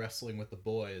room wrestling with the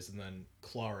boys, and then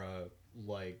Clara,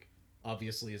 like,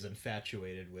 obviously is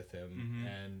infatuated with him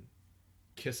and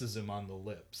kisses him on the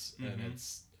lips,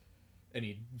 and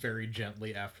he very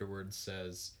gently afterwards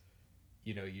says,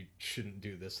 you know, you shouldn't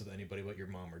do this with anybody but your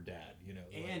mom or dad, you know.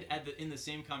 And in the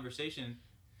same conversation,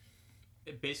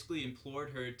 it basically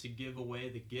implored her to give away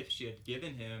the gift she had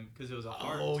given him because it was a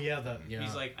heart. Oh yeah,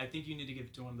 He's like, I think you need to give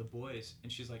it to one of the boys,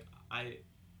 and she's like, I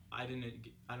don't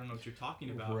know what you're talking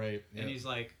about. Right. And he's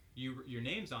like, your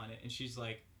name's on it, and she's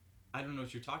like, I don't know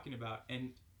what you're talking about.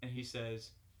 And he says,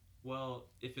 well,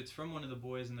 if it's from one of the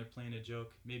boys and they're playing a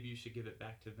joke, maybe you should give it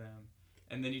back to them.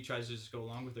 And then he tries to just go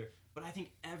along with her. But I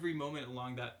think every moment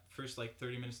along that first like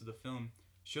 30 minutes of the film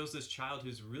shows this child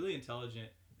who's really intelligent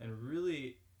and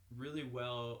really, really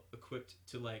well equipped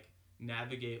to like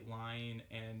navigate lying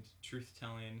and truth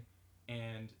telling,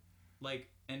 and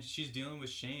she's dealing with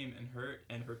shame and hurt,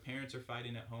 and her parents are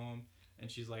fighting at home, and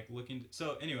she's like looking.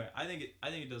 So anyway, I think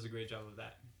it does a great job of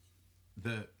that.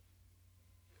 The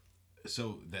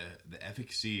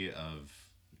efficacy of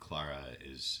Clara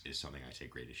is something I take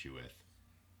great issue with,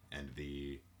 and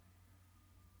the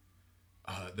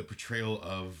portrayal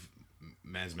of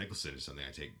Mads Mikkelsen is something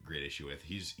I take great issue with.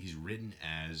 He's written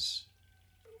as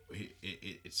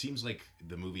it seems like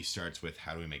the movie starts with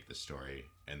how do we make the story,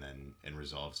 and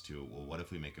resolves to, well, what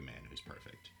if we make a man who's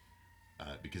perfect?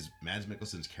 Because Mads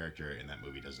Mikkelsen's character in that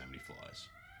movie doesn't have any flaws.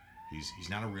 He's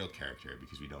not a real character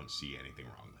because we don't see anything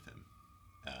wrong with him.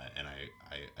 And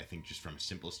I think just from a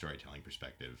simple storytelling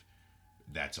perspective,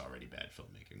 that's already bad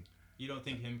filmmaking. You don't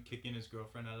think him kicking his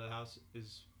girlfriend out of the house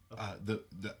is...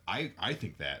 I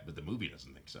think that, but the movie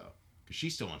doesn't think so. Because she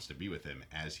still wants to be with him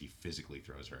as he physically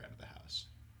throws her out of the house.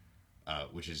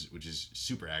 Which is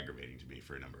super aggravating to me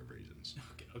for a number of reasons.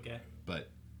 Okay. But...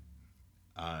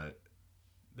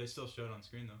 they still show it on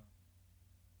screen, though.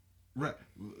 Right.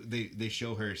 They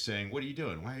show her saying, what are you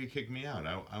doing? Why are you kicking me out?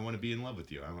 I want to be in love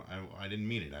with you. I didn't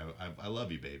mean it. I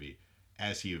love you, baby.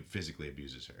 As he physically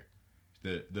abuses her.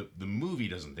 The movie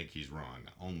doesn't think he's wrong.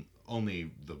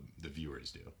 Only the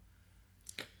viewers do.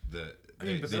 But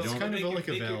that's kind of like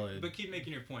a valid... But keep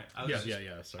making your point.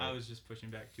 Sorry. I was just pushing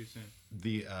back too soon.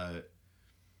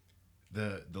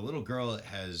 The little girl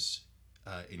has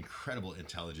incredible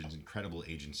intelligence, incredible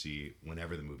agency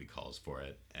whenever the movie calls for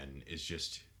it, and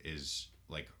is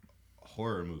like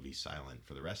horror movie silent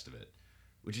for the rest of it,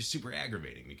 which is super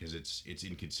aggravating because it's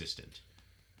inconsistent.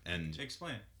 And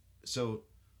explain. So,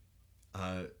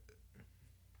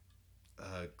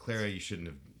 Clara, you shouldn't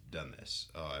have done this.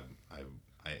 Oh,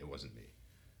 it wasn't me.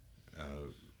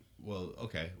 Well,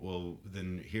 okay. Well,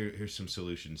 then here's some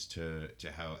solutions to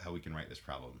how we can right this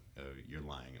problem. You're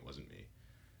lying. It wasn't me.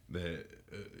 It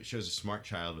shows a smart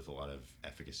child with a lot of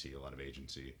efficacy, a lot of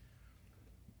agency.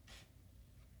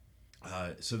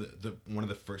 So the one of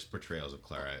the first portrayals of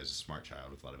Clara is a smart child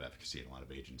with a lot of efficacy and a lot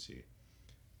of agency,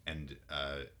 and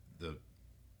the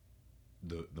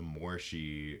more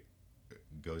she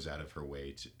goes out of her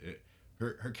way to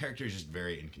her character is just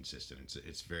very inconsistent.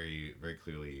 It's very, very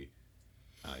clearly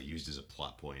used as a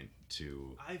plot point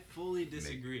to... I fully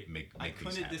disagree. I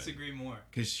couldn't disagree more.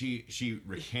 Because she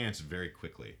recants very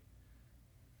quickly.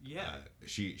 Yeah.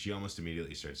 She almost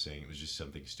immediately starts saying it was just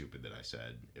something stupid that I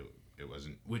said. It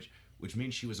wasn't... Which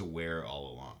means she was aware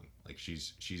all along. Like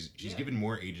she's given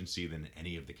more agency than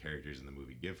any of the characters in the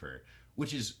movie give her,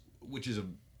 which is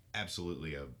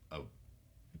absolutely a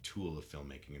tool of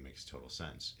filmmaking and makes total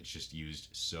sense. It's just used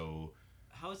so...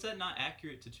 How is that not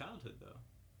accurate to childhood, though?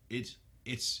 It's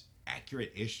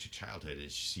accurate-ish to childhood.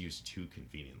 It's just used too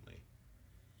conveniently.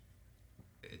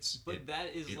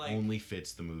 That is it like only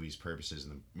fits the movie's purposes,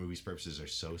 and the movie's purposes are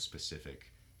so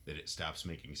specific that it stops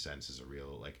making sense as a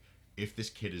real, like, if this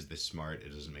kid is this smart, it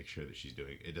doesn't make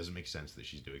sense that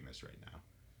she's doing this right now.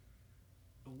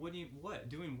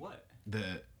 Doing what?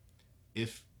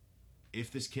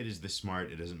 If this kid is this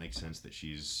smart, it doesn't make sense that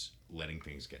she's letting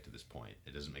things get to this point.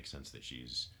 It doesn't make sense that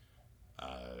she's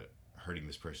hurting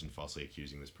this person, falsely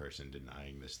accusing this person,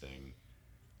 denying this thing.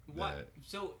 What?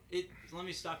 Let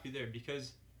me stop you there,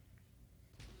 because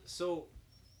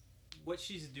what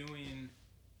she's doing,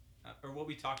 or what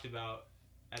we talked about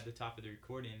at the top of the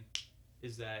recording,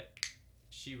 is that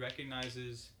she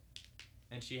recognizes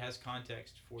and she has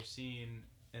context for seeing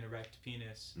an erect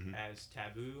penis as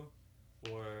taboo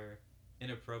or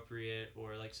inappropriate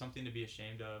or like something to be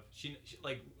ashamed of. She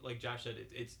like Josh said,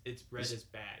 it's bred as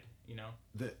bad, you know.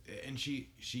 And she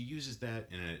uses that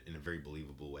in a very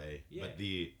believable way. Yeah.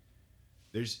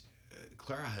 But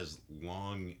Clara has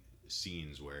long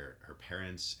scenes where her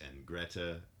parents and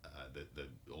Greta, the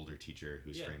older teacher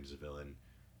who's framed as a villain,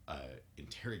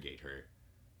 interrogate her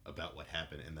about what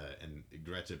happened, and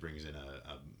Greta brings in a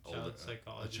child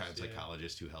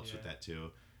psychologist who helps with that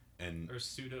too, and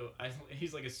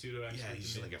he's like a pseudo expert. Yeah,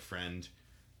 he's like a friend,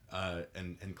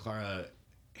 and Clara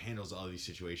handles all these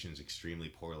situations extremely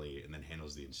poorly, and then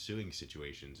handles the ensuing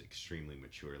situations extremely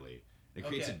maturely. It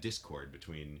creates a discord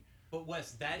between. But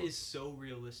Wes, that is so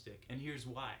realistic, and here's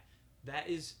why. That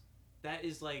is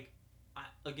like,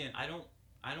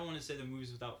 I don't want to say the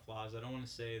movie's without flaws. I don't want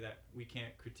to say that we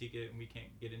can't critique it and we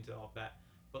can't get into all of that.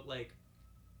 But like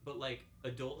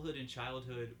adulthood and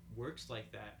childhood works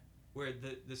like that. Where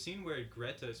the scene where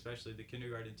Greta, especially the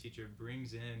kindergarten teacher,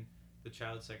 brings in the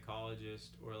child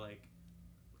psychologist or like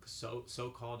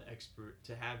so-called expert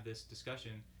to have this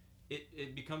discussion,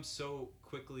 it becomes so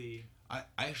quickly. I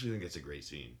actually think it's a great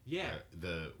scene. Yeah.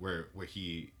 Where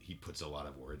he puts a lot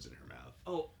of words in her mouth.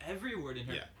 Oh, every word in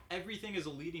her. Yeah. Everything is a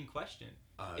leading question.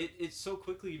 It so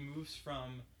quickly moves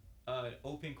from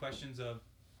open questions of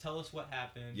tell us what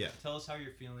happened. Yeah. Tell us how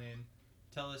you're feeling.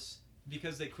 Tell us,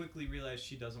 because they quickly realize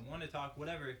she doesn't want to talk,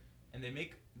 whatever, and they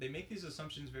make these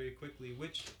assumptions very quickly.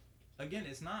 Which, again,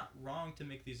 it's not wrong to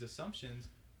make these assumptions,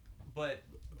 but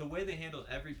the way they handle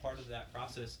every part of that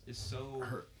process is so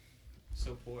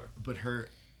poor. But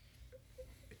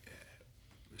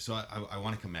so I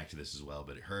want to come back to this as well,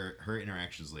 but her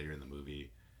interactions later in the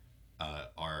movie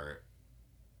are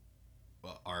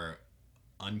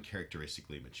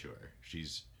uncharacteristically mature.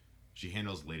 She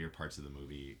handles later parts of the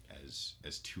movie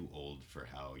as too old for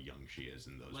how young she is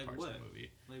in those parts of the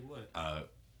movie. Like what?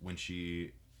 When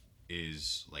she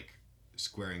is like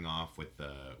squaring off with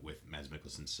Mads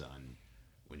Mikkelsen's son,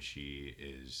 when she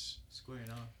is squaring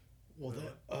off. Well,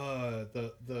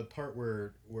 the part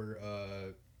where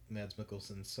Mads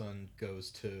Mikkelsen's son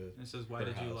goes to. And says, "Why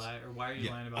did you lie?" Or "Why are you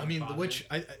lying about?" I mean, father? which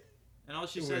I and all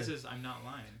she says is, "I'm not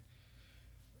lying."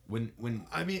 When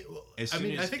I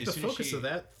think the focus of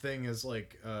that thing is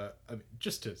like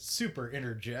just to super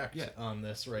interject on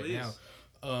this right Please.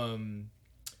 now.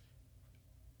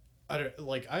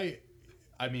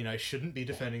 I mean, I shouldn't be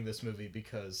defending this movie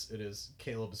because it is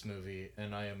Caleb's movie,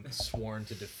 and I am sworn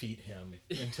to defeat him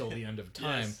until the end of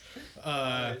time.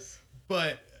 Nice.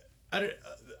 But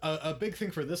a big thing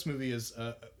for this movie is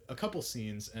a couple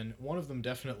scenes, and one of them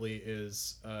definitely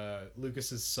is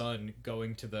Lucas's son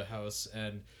going to the house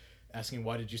and asking,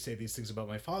 "Why did you say these things about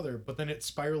my father?" But then it's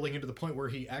spiraling into the point where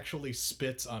he actually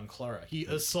spits on Clara. He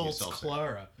assaults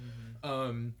Clara.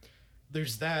 Mm-hmm.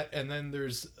 There's that, and then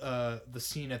there's the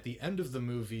scene at the end of the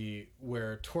movie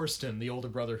where Torsten, the older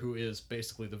brother who is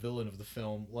basically the villain of the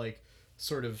film, like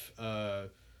sort of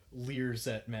leers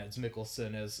at Mads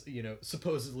Mikkelsen as, you know,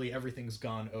 supposedly everything's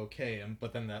gone okay,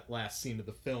 but then that last scene of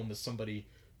the film is somebody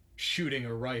shooting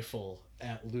a rifle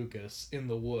at Lucas in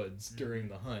the woods during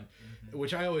the hunt,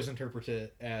 which I always interpret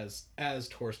it as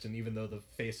Torsten, even though the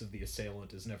face of the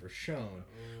assailant is never shown.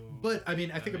 But I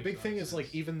mean, I think a big thing is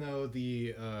like, even though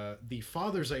the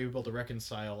fathers are able to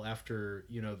reconcile after,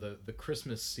 you know, the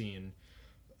Christmas scene,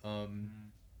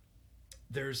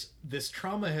 there's this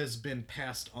trauma has been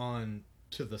passed on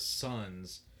to the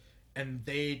sons, and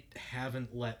they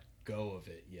haven't let go of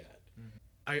it yet.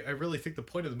 I really think the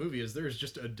point of the movie is there's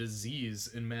just a disease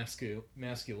in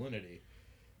masculinity,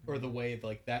 or the way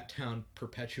like that town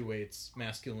perpetuates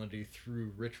masculinity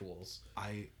through rituals.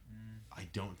 I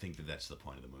don't think that that's the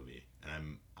point of the movie,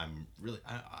 and I'm really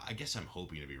I guess I'm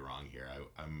hoping to be wrong here.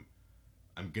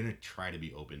 I'm gonna try to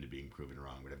be open to being proven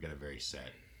wrong, but I've got a very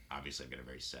set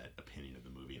opinion of the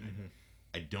movie, and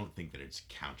I don't think that it's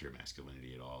counter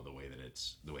masculinity at all, the way that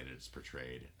it's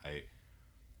portrayed. I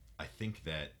think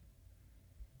that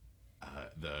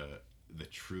the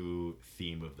true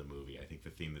theme of the movie, I think the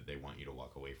theme that they want you to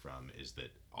walk away from, is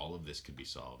that all of this could be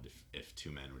solved if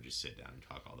two men would just sit down and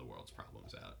talk all the world's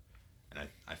problems out. And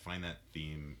I find that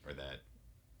theme, or that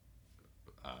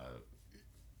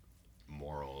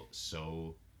moral,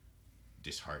 so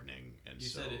disheartening. And you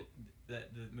so said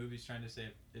that the movie's trying to say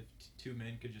if two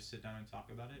men could just sit down and talk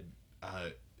about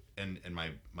it. And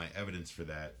my evidence for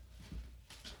that,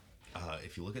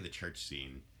 if you look at the church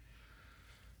scene,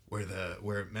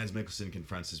 where Mads Mikkelsen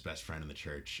confronts his best friend in the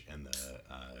church, and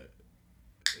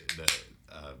the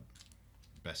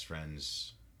best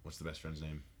friend's, what's the best friend's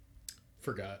name?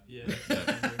 Forgot. Yeah.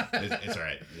 It's all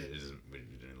right. We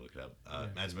didn't look it up.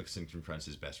 Mads Mikkelsen confronts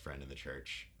his best friend in the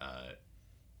church.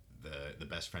 The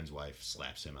best friend's wife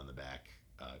slaps him on the back,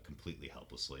 completely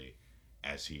helplessly,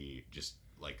 as he just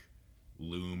like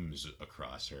looms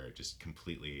across her, just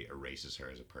completely erases her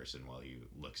as a person while he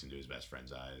looks into his best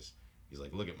friend's eyes. He's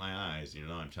like, "Look at my eyes,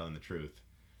 I'm telling the truth."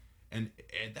 And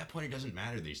at that point, it doesn't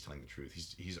matter that he's telling the truth.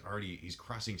 He's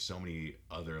crossing so many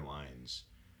other lines,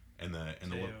 and the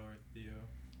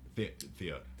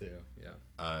Theo. Yeah.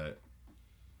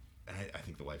 And I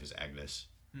think the wife is Agnes.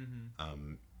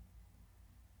 Mm-hmm.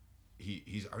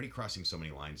 He's already crossing so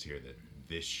many lines here that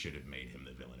this should have made him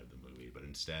the villain of the movie, but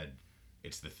instead,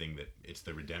 it's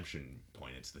the redemption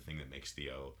point. It's the thing that makes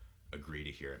Theo agree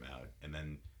to hear him out, and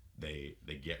then they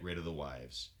get rid of the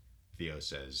wives. Theo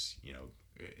says,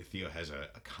 Theo has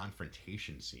a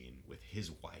confrontation scene with his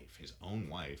wife, his own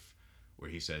wife, where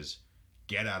he says,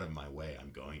 "Get out of my way. I'm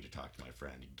going to talk to my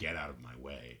friend. Get out of my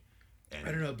way." And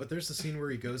I don't know, but there's a scene where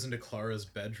he goes into Clara's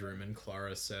bedroom and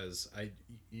Clara says,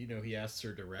 he asks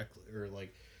her directly, or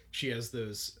like she has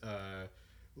those,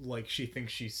 like she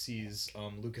thinks she sees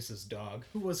Lucas's dog,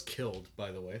 who was killed,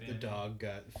 by the way. Fanny. The dog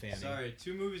got Fanny. Sorry,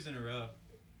 2 movies in a row.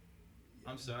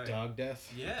 I'm sorry. Dog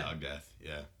death? Yeah. Dog death,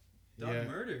 yeah. Dog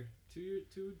murder. Two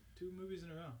movies in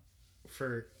a row.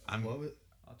 What was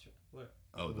I'll try. What?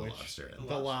 Oh, the Which- lobster.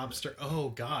 The lobster. Oh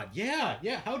God, yeah.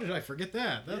 How did I forget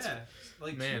that? That's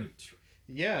like man.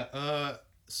 Yeah.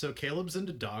 So Caleb's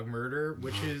into dog murder,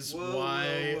 which is Whoa,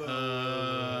 why whoa,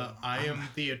 whoa. I am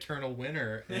the eternal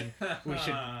winner, and we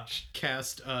should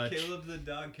cast Caleb the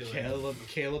dog killer.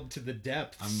 Caleb to the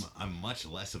depths. I'm much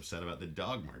less upset about the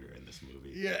dog murder in this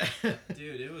movie. Yeah.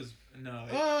 Dude, it was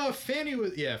Fanny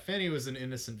was an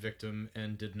innocent victim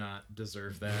and did not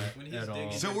deserve that When he's at all.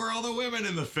 digging- So were all the women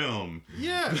in the film.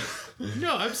 Yeah.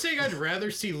 No, I'm saying I'd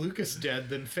rather see Lucas dead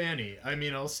than Fanny. I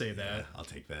mean, I'll say that. Yeah, I'll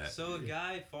take that. So a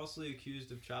guy falsely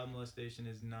accused of child molestation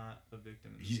is not a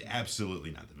victim. He's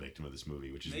absolutely not the victim of this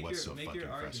movie, which is Make what's your- so make fucking your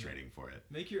argument. frustrating for it.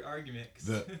 Make your argument.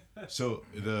 'Cause So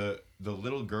the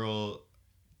little girl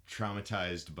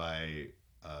traumatized by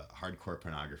hardcore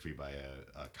pornography by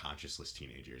a conscienceless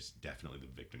teenager is definitely the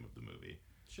victim of the movie.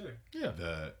 Sure.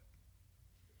 Yeah.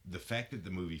 The fact that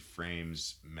the movie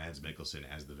frames Mads Mikkelsen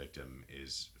as the victim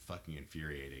is fucking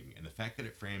infuriating, and the fact that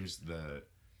it frames the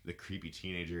creepy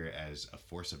teenager as a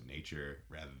force of nature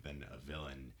rather than a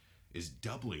villain is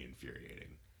doubly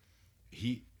infuriating.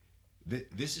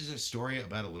 This is a story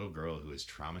about a little girl who is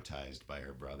traumatized by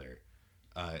her brother.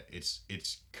 It's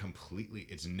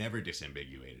never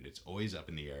disambiguated. It's always up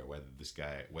in the air whether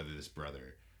this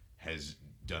brother has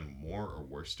done more or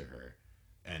worse to her,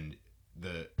 and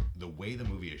the way the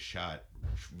movie is shot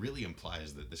really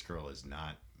implies that this girl is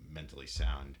not mentally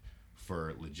sound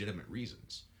for legitimate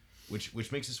reasons,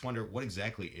 which makes us wonder what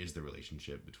exactly is the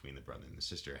relationship between the brother and the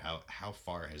sister. How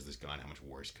far has this gone? How much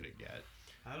worse could it get?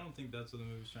 I don't think that's what the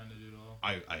movie's trying to do at all.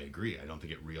 I agree. I don't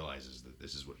think it realizes that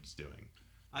this is what it's doing.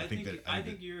 I think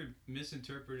you're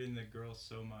misinterpreting the girl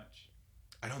so much.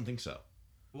 I don't think so.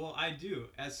 Well, I do.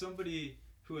 As somebody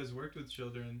who has worked with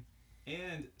children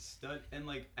and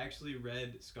actually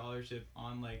read scholarship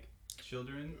on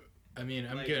children, I mean,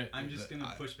 I'm just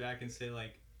gonna push back and say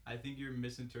I think you're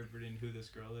misinterpreting who this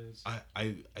girl is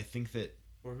I think that,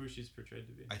 or who she's portrayed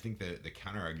to be. I think the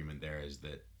counter argument there is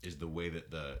the way that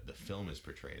the film is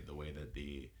portrayed, the way that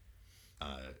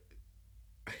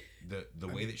the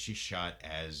way that she's shot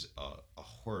as a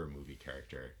horror movie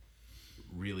character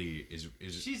really is.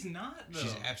 She's not though.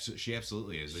 She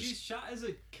absolutely is. She's shot as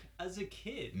a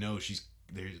kid. No,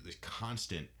 there's this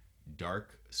constant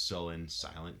dark, sullen,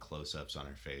 silent close-ups on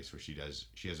her face where she has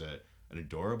an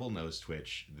adorable nose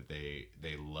twitch that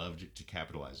they loved to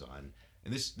capitalize on.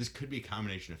 And this could be a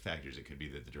combination of factors. It could be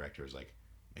that the director was like,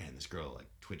 man, this girl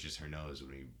twitches her nose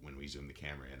when we zoom the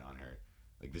camera in on her.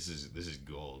 This is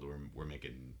gold. We're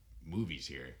making movies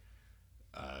here.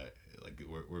 like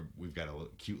we've got a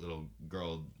cute little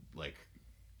girl like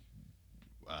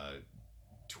uh,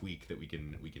 tweak that we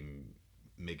can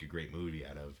make a great movie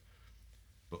out of.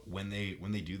 But when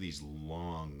they do these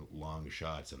long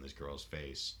shots on this girl's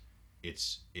face,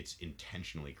 it's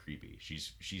intentionally creepy.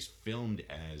 She's filmed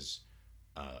as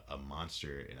a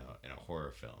monster in a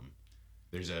horror film.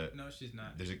 No, she's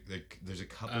not. There's a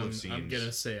couple of scenes. I'm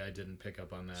gonna say I didn't pick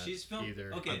up on that. She's filmed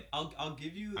either. Okay, I'll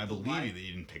give you. I believe that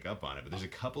you didn't pick up on it, but there's a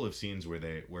couple of scenes where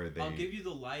they. I'll give you the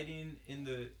lighting in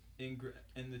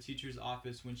the teacher's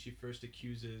office when she first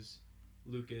accuses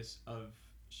Lucas of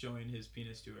showing his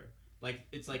penis to her. Like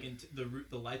it's like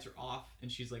the lights are off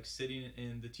and she's like sitting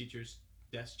in the teacher's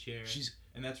desk chair.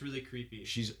 And that's really creepy.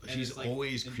 She's like,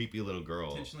 always creepy little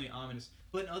girl. Intentionally ominous.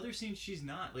 But in other scenes she's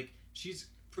not. Like she's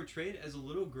portrayed as a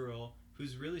little girl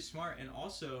who's really smart and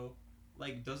also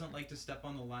like doesn't like to step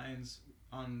on the lines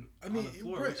on the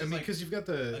floor. Right. I mean, because you've got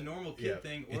a normal kid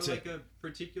thing, or like a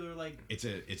particular like. It's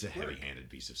a heavy-handed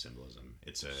piece of symbolism.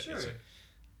 It's a sure.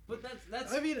 But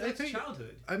that's. I mean, that's I think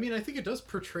childhood. I mean, I think it does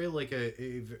portray like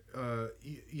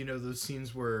those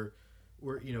scenes where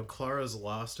Clara's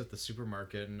lost at the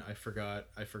supermarket and I forgot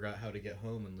how to get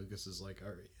home and Lucas is like, all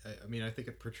right. I mean, I think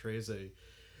it portrays a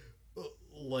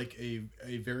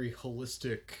very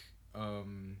holistic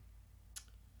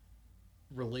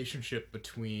relationship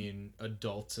between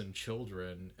adults and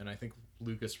children, and I think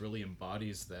Lucas really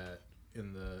embodies that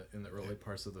in the early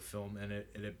parts of the film, and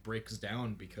it breaks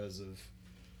down because of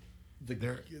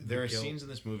there are scenes in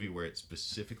this movie where it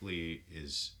specifically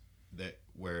is that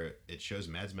where it shows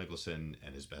Mads Mikkelsen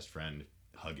and his best friend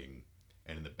hugging,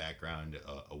 and in the background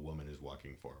a woman is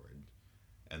walking forward,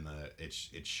 and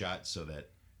it's shot so that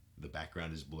the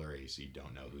background is blurry so you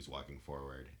don't know who's walking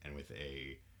forward, and with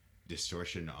a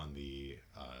distortion on the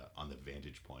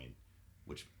vantage point,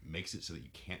 which makes it so that you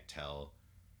can't tell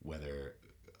whether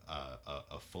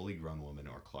a fully grown woman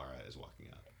or Clara is walking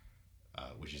up,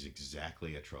 which is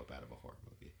exactly a trope out of a horror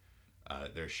movie.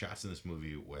 There are shots in this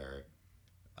movie where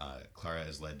Clara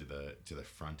is led to the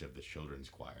front of the children's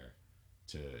choir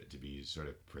to be sort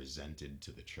of presented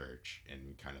to the church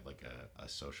in kind of like a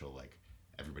social, like,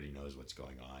 everybody knows what's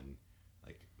going on,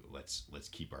 like let's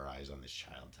keep our eyes on this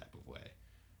child type of way.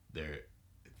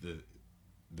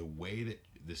 The way that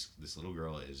this little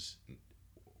girl is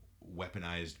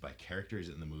weaponized by characters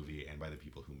in the movie and by the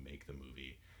people who make the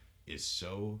movie is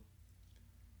so.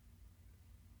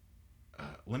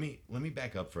 Let me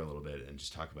back up for a little bit and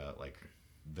just talk about like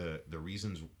the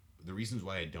reasons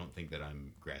why I don't think that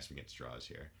I'm grasping at straws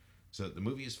here. So the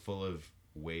movie is full of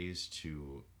ways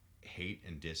to hate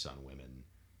and diss on women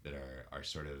that are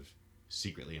sort of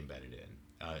secretly embedded in.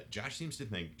 Josh seems to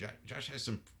think Josh has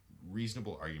some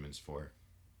reasonable arguments for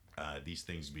these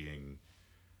things being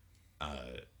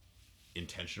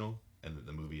intentional and that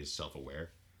the movie is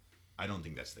self-aware. I don't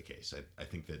think that's the case. I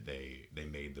think that they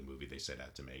made the movie they set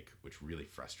out to make, which really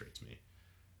frustrates me.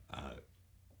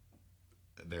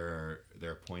 There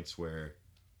are points where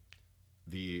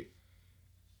the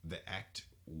Act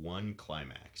 1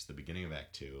 climax, the beginning of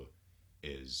Act 2,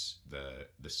 is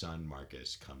the son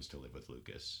Marcus comes to live with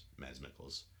Lucas, Mads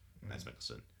Mikkelsen,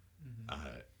 mm-hmm.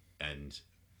 And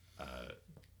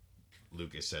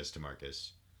Lucas says to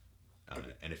Marcus,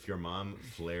 and if your mom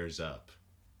flares up,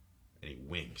 and he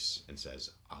winks and says,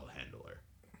 "I'll handle her."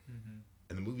 Mm-hmm.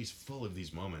 And the movie's full of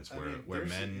these moments where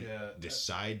men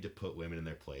decide to put women in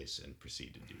their place and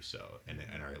proceed to do so, and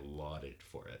are lauded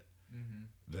for it. Mm-hmm.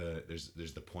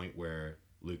 There's the point where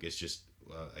Lucas just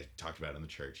I talked about in the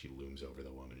church. He looms over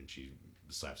the woman and she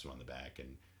slaps him on the back,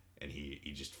 and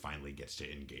he just finally gets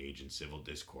to engage in civil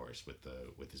discourse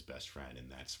with his best friend, and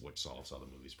that's what solves all the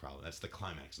movie's problem. That's the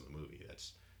climax of the movie.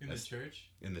 That's the church.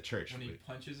 In the church when he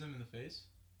punches him in the face.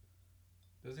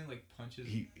 Doesn't he like punches?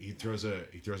 He throws a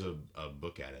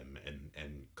book at him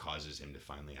and causes him to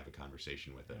finally have a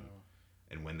conversation with him. Oh.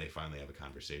 And when they finally have a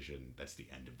conversation, that's the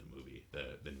end of the movie.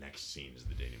 The next scene is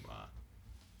the denouement.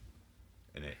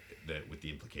 And with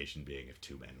the implication being, if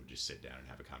two men would just sit down and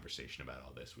have a conversation about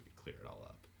all this, we could clear it all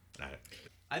up. And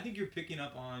I think you're picking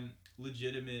up on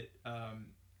legitimate.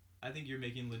 I think you're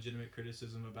making legitimate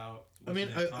criticism about.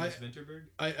 Thomas Vinterberg.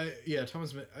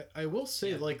 Thomas. I will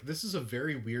say, like, this is a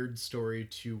very weird story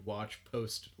to watch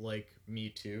post like Me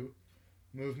Too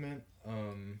movement.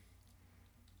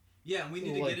 Yeah, and we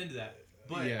need to get into that.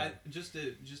 But just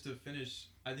to finish,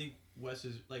 I think Wes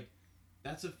is like,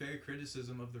 that's a fair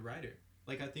criticism of the writer.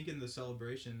 Like, I think in the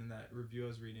celebration in that review I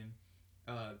was reading,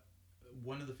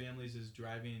 one of the families is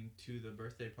driving to the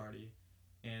birthday party,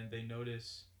 and they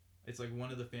notice. It's like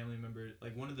one of the family members,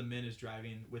 like one of the men is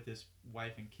driving with his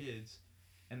wife and kids,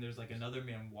 and there's like another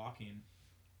man walking,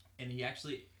 and he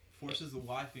actually forces the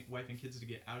wife and kids to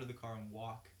get out of the car and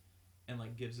walk, and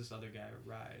like gives this other guy a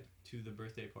ride to the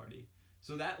birthday party.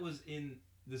 So that was in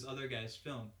this other guy's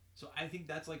film. So I think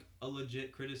that's like a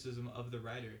legit criticism of the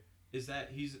writer, is that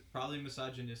he's probably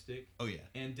misogynistic. Oh yeah.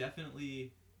 And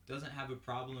definitely doesn't have a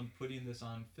problem putting this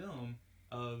on film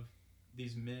of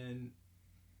these men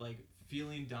like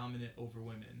feeling dominant over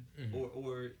women,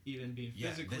 or even being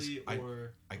physically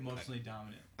or emotionally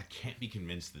dominant. I can't be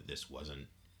convinced that this wasn't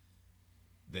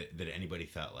that anybody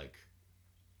thought like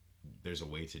there's a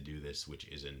way to do this which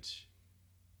isn't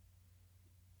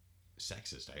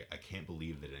sexist. I can't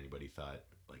believe that anybody thought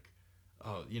like,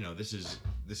 oh, you know, this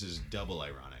is double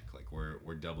ironic. Like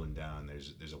we're doubling down.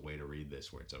 There's a way to read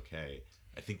this where it's okay.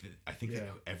 I think that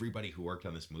everybody who worked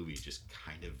on this movie just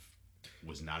kind of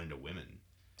was not into women.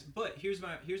 But here's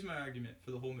my argument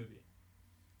for the whole movie.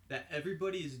 That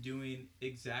everybody is doing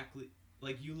exactly,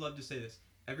 like you love to say this,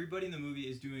 everybody in the movie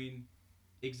is doing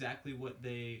exactly what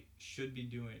they should be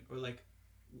doing, or like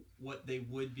what they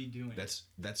would be doing.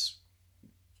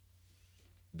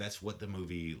 That's what the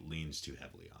movie leans too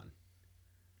heavily on.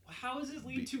 How does it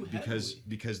lean too heavily?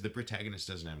 Because the protagonist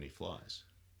doesn't have any flaws.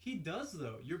 He does,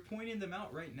 though. You're pointing them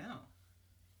out right now.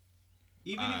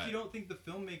 Even if you don't think the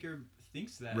filmmaker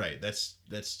thinks that. Right.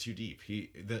 That's too deep.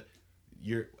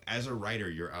 You're as a writer,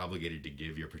 you're obligated to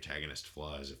give your protagonist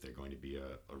flaws if they're going to be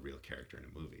a real character in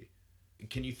a movie.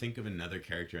 Can you think of another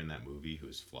character in that movie who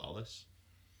is flawless?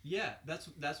 Yeah, that's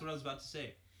what I was about to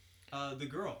say. The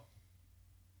girl.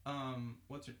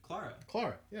 What's her? Clara.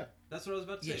 Clara, yeah. That's what I was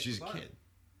about to say. Yeah, she's Clara. a kid.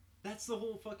 That's the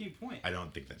whole fucking point. I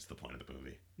don't think that's the point of the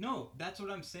movie. No, that's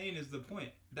what I'm saying is the point.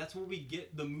 That's what we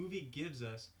get. The movie gives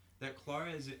us that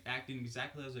Clara is acting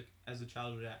exactly as a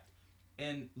child would act,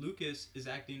 and Lucas is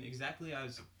acting exactly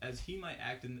as he might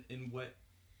act in what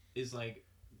is like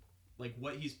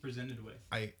what he's presented with.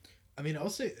 I mean, I'll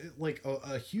say, like,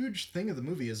 a huge thing of the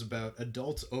movie is about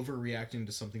adults overreacting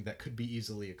to something that could be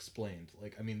easily explained.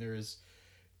 Like, I mean,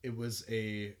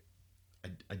 I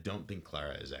don't think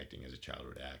Clara is acting as a child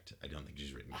would act. I don't think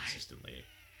she's written consistently.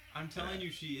 I'm telling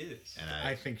you she is. And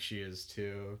I think she is,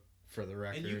 too, for the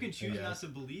record. And you can choose not to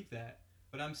believe that,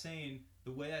 but I'm saying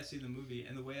the way I see the movie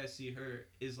and the way I see her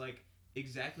is, like,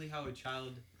 exactly how a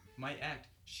child might act.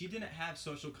 She didn't have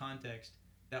social context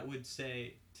that would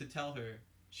say, to tell her,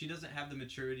 she doesn't have the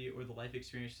maturity or the life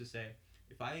experience to say,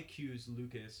 if I accuse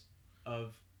Lucas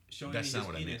of showing that's me not his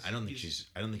what penis, I mean. I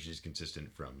don't think she's consistent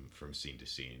from scene to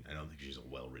scene. I don't think she's a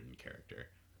well-written character.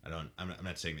 I'm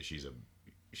not saying that she's a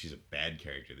bad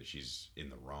character, that she's in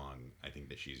the wrong. I think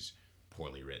that she's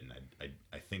poorly written.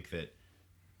 I think that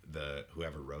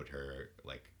whoever wrote her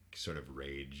like sort of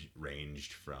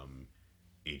ranged from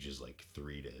ages like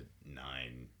 3 to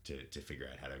 9 to figure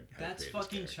out how to that's create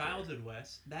fucking this childhood,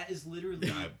 Wes. That is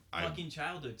literally fucking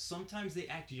childhood. Sometimes they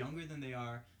act younger than they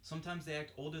are. Sometimes they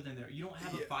act older than they are. You don't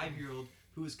have a 5-year-old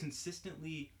who is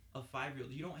consistently a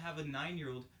 5-year-old. You don't have a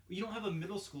 9-year-old. You don't have a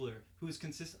middle schooler who is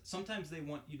consistent. Sometimes they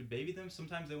want you to baby them.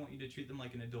 Sometimes they want you to treat them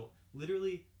like an adult.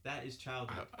 Literally, that is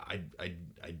childhood. I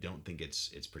don't think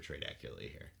it's portrayed accurately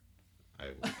here.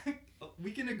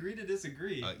 We can agree to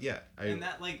disagree. Yeah.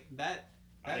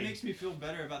 That makes me feel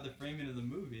better about the framing of the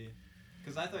movie,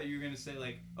 because I thought you were gonna say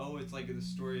like, oh, it's like the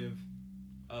story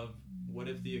of what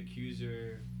if the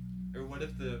accuser, or what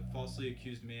if the falsely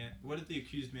accused man, what if the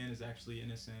accused man is actually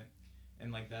innocent,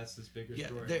 and like that's this bigger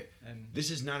story. And this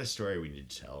is not a story we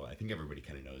need to tell. I think everybody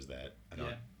kind of knows that.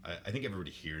 I think everybody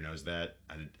here knows that.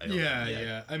 I don't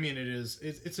yeah. I mean, it is.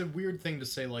 It's a weird thing to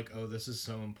say like, oh, this is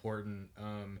so important.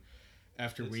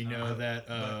 After we know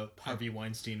that Harvey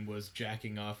Weinstein was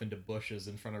jacking off into bushes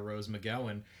in front of Rose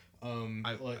McGowan.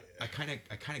 I kind of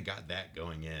got that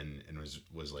going in and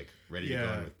was like ready to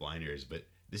go in with blinders, but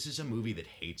this is a movie that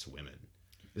hates women.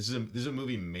 This is a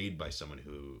movie made by someone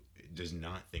who does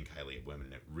not think highly of women,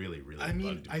 and it really bugged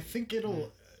me. I think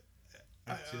it'll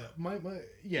I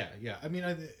mean,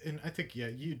 I think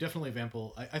you definitely,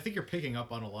 Vampel. I think you're picking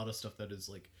up on a lot of stuff that is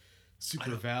like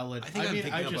super valid. I think I'm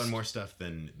picking up on more stuff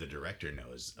than the director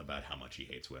knows about how much he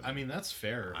hates women. I mean, that's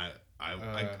fair.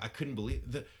 I couldn't believe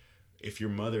if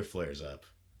your mother flares up,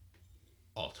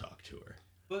 I'll talk to her.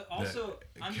 But also,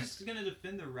 I'm just gonna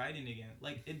defend the writing again.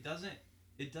 Like, it doesn't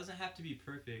have to be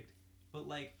perfect, but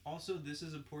like, also this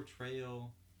is a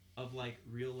portrayal of like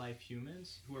real life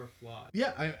humans who are flawed.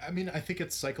 Yeah, I mean, I think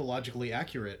it's psychologically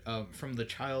accurate from the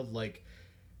child, like,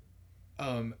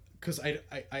 because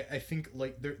I think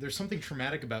like there's something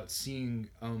traumatic about seeing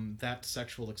that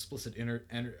sexual explicit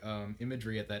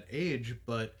imagery at that age,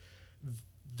 but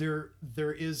there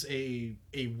is a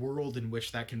world in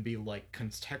which that can be like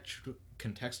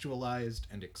contextualized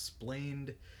and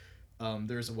explained.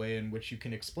 there's a way in which you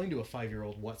can explain to a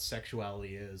 5-year-old what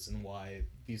sexuality is and why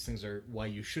these things are, why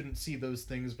you shouldn't see those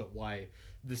things, but why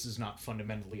this is not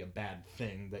fundamentally a bad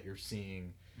thing that you're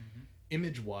seeing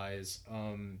image-wise.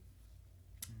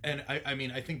 And I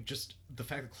mean, I think just the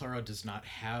fact that Clara does not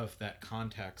have that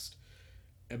context,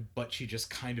 but she just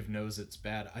kind of knows it's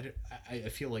bad. I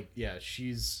feel like, yeah,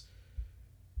 she's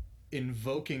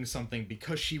invoking something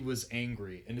because she was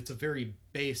angry, and it's a very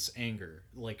base anger.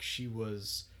 Like, she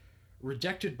was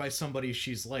rejected by somebody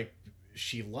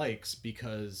she likes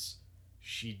because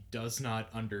she does not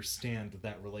understand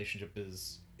that relationship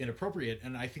is inappropriate.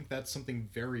 And I think that's something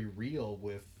very real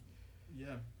with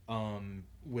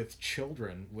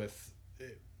children, with,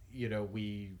 you know,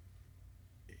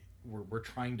 we're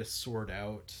trying to sort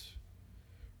out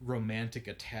romantic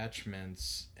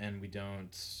attachments, and we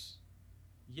don't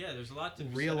there's a lot to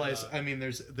realize. I mean,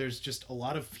 there's just a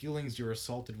lot of feelings you're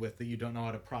assaulted with that you don't know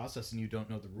how to process and you don't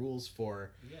know the rules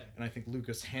for. And I think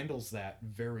Lucas handles that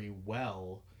very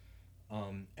well.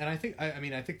 And I think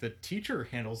I think the teacher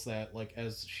handles that like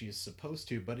as she's supposed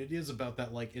to, but it is about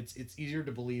that, like, it's easier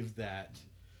to believe that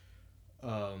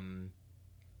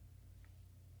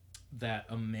that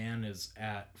a man is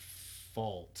at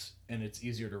fault, and it's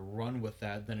easier to run with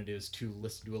that than it is to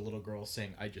listen to a little girl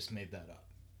saying, I just made that up.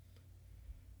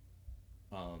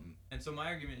 And so my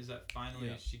argument is that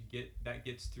finally that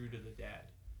gets through to the dad.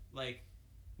 Like,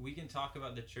 we can talk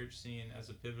about the church scene as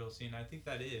a pivotal scene. I think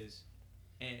that is,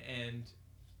 and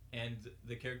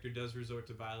the character does resort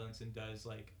to violence and does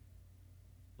like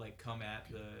come at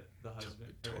the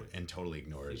husband and totally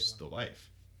ignores the wife.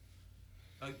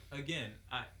 Again,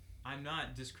 I'm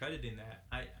not discrediting that.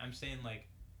 I'm saying, like,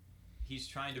 he's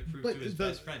trying to prove to his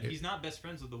best friend. He's not best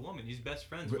friends with the woman. He's best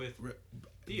friends with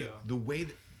Theo. The way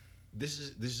that this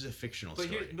is a fictional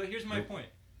story. But here's my point.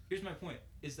 Here's my point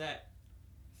is that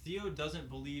Theo doesn't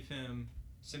believe him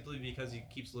simply because he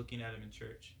keeps looking at him in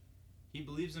church. He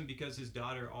believes him because his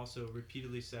daughter also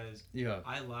repeatedly says,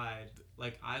 I lied.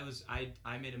 Like, I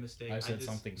made a mistake. I said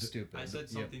something stupid. I said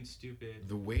something stupid.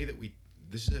 The way that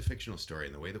this is a fictional story,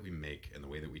 and the way that we make and the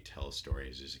way that we tell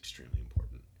stories is extremely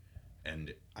important.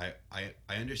 And I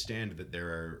understand that there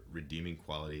are redeeming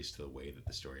qualities to the way that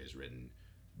the story is written,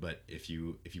 but if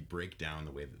you break down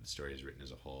the way that the story is written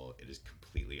as a whole, it is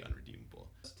completely unredeemable.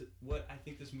 What I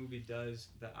think this movie does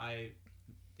that I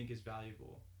think is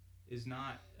valuable is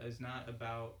not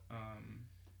about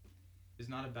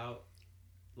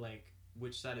like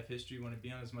which side of history you want to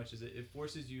be on, as much as it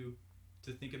forces you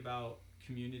to think about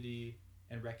community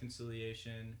and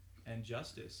reconciliation and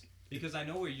justice. Because I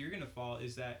know where you're gonna fall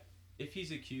is that if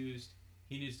he's accused,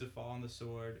 he needs to fall on the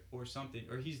sword or something,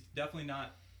 or he's definitely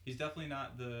not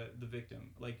the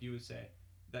victim, like you would say.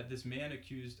 That this man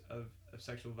accused of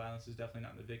sexual violence is definitely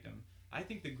not the victim. I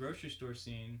think the grocery store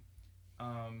scene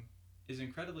is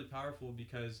incredibly powerful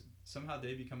because somehow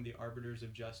they become the arbiters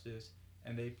of justice,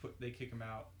 and they kick him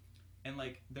out, and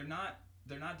like they're not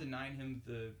denying him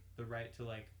the right to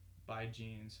like buy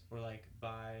jeans or like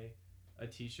buy a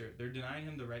t-shirt. They're denying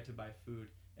him the right to buy food,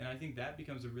 and I think that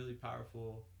becomes a really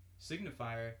powerful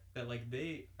signifier that like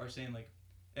they are saying like,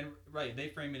 and right, they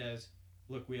frame it as,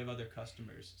 look, we have other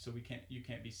customers, so you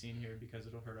can't be seen here because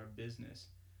it'll hurt our business.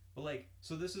 But like,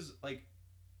 so this is like,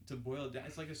 to boil it down,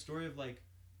 it's like a story of like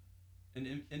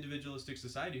an individualistic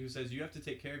society who says you have to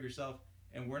take care of yourself,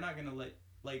 and we're not gonna let,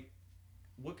 like,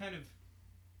 what kind of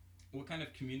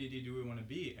community do we want to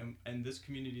be? And this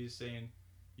community is saying,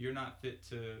 you're not fit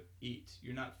to eat,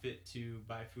 you're not fit to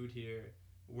buy food here,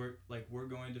 we're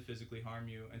going to physically harm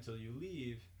you until you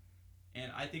leave. And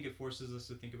I think it forces us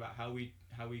to think about how we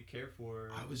care for.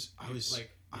 I was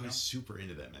super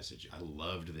into that message. I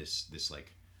loved this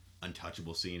like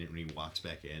untouchable scene when he walks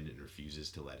back in and refuses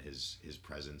to let his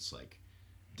presence like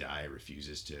die,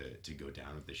 refuses to go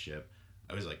down with the ship.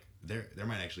 I was like, there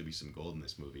might actually be some gold in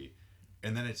this movie.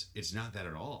 And then it's not that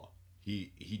at all.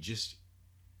 He just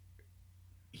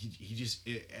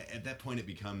at that point it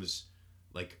becomes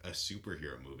like a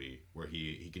superhero movie where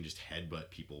he can just headbutt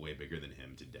people way bigger than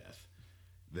him to death.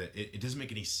 That it doesn't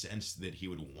make any sense that he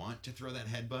would want to throw that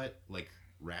headbutt like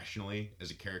rationally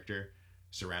as a character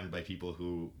surrounded by people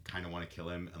who kind of want to kill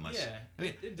him, unless I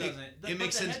mean it doesn't. It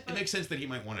makes sense. It makes sense that he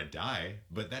might want to die,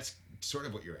 but that's sort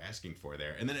of what you're asking for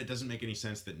there. And then it doesn't make any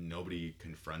sense that nobody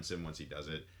confronts him once he does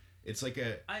it. It's like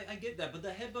I get that, but the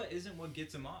headbutt isn't what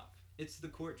gets him off. It's the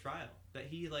court trial that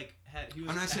he like had. He was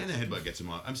I'm not saying the headbutt gets him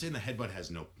off. I'm saying the headbutt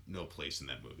has no place in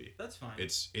that movie. That's fine.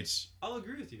 It's. I'll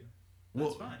agree with you.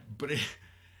 That's fine. But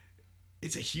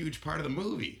it's a huge part of the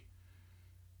movie.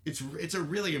 It's a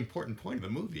really important point of the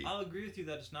movie. I'll agree with you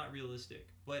that it's not realistic,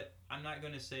 but I'm not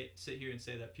going to sit here and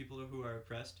say that people who are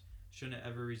oppressed shouldn't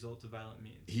ever result to violent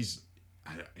means. He's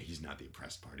not the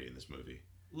oppressed party in this movie.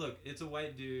 Look, it's a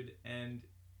white dude, and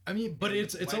I mean, but and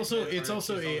it's white also men it's are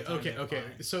also accused all the time, okay. they're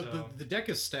fine. So the deck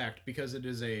is stacked because it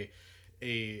is a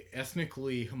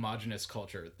ethnically homogenous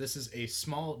culture. This is a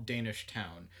small Danish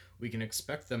town. We can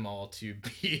expect them all to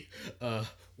be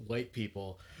white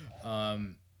people,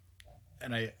 and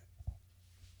I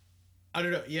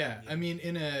don't know. Yeah, I mean,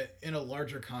 in a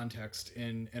larger context,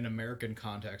 in an American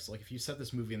context, like if you set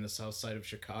this movie in the South Side of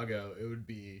Chicago, it would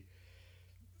be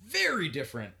very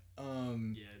different.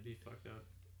 yeah, it'd be fucked up.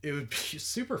 It would be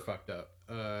super fucked up.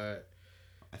 I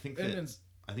think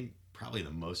probably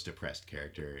the most oppressed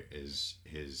character is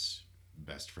his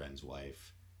best friend's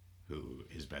wife, who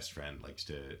his best friend likes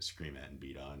to scream at and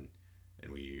beat on,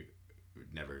 and we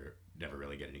never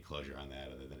really get any closure on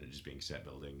that other than it just being set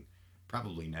building.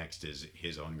 Probably next is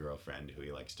his own girlfriend, who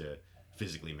he likes to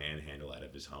physically manhandle out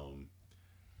of his home.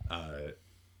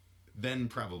 Then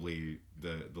probably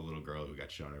the little girl who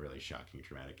got shown a really shocking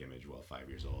traumatic image while 5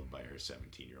 years old by her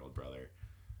 17-year-old brother.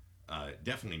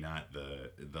 Definitely not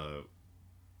the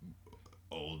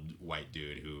old white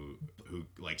dude who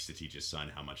likes to teach his son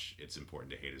how much it's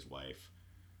important to hate his wife.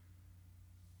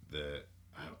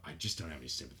 I just don't have any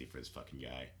sympathy for this fucking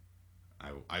guy. I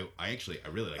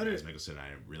really like Mads Mikkelsen. I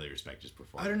really respect his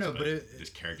performance. I don't know, but this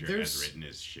character as written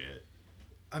is shit.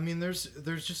 I mean, there's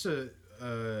just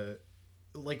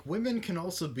like women can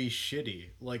also be shitty.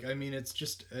 Like, I mean, it's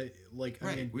just like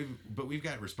right. I mean, we've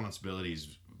got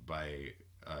responsibilities by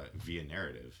via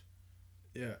narrative.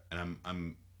 Yeah, and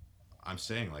I'm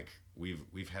saying like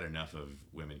we've had enough of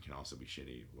women can also be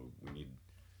shitty. We need.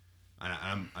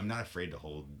 I'm not afraid to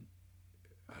hold.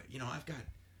 I've got.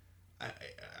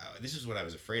 This is what I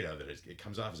was afraid of. That it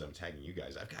comes off as I'm tagging you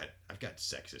guys. I've got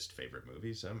sexist favorite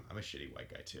movies. I'm a shitty white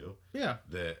guy too. Yeah.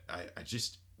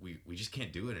 We just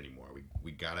can't do it anymore.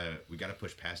 We gotta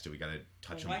push past it. We gotta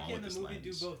touch them all with this lens. Why can't the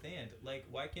movie do both and? Like,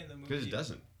 why can't the movie? Because it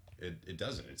doesn't. It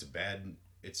doesn't. It's a bad.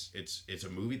 It's a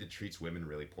movie that treats women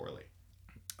really poorly.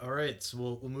 All right, so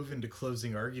we'll move into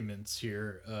closing arguments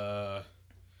here.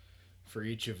 For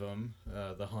each of them,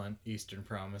 The Hunt, Eastern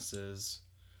Promises.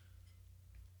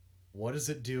 What is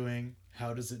it doing?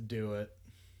 How does it do it?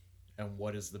 And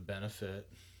what is the benefit?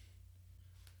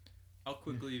 I'll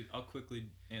quickly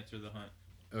answer The Hunt.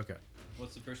 Okay.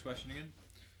 What's the first question again?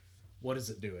 What is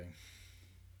it doing?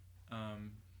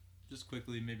 Just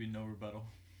quickly, maybe no rebuttal.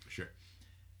 Sure.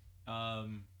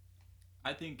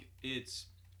 I think it's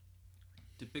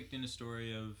depicting a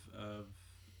story of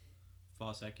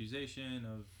false accusation,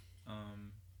 of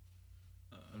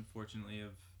unfortunately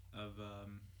of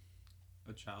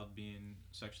a child being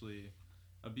sexually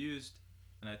abused,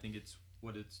 and I think it's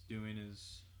what it's doing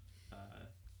is,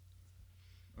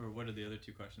 or what are the other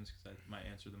two questions? Because I might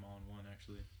answer them all in one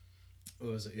actually.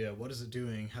 What was it? Yeah. What is it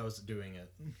doing? How is it doing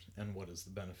it? And what is the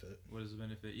benefit? What is the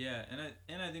benefit? Yeah,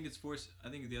 and I think it's I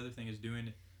think the other thing is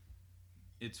doing.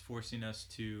 It's forcing us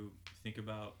to think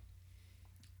about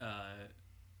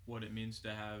what it means to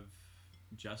have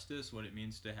justice, what it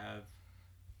means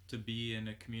to be in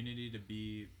a community, to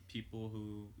be people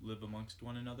who live amongst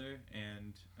one another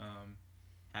and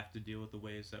have to deal with the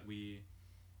ways that we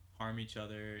harm each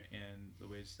other and the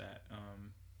ways that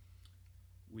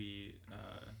we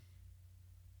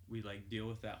like deal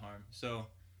with that harm. So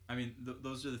I mean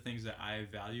those are the things that I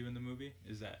value in the movie,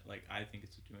 is that like I think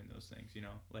it's doing those things,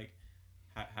 like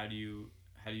how do you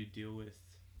deal with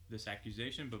this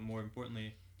accusation, but more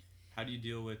importantly, how do you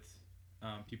deal with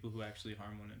people who actually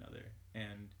harm one another,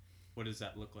 and what does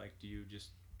that look like? Do you just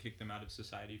kick them out of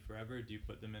society forever? Do you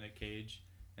put them in a cage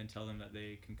and tell them that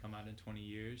they can come out in 20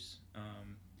 years?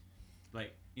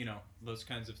 Those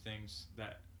kinds of things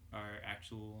that are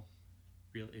actual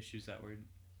real issues that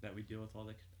we deal with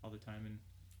all the time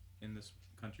in this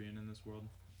country and in this world.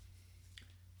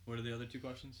 What are the other two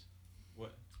questions?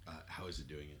 What? How is it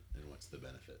doing it, and what's the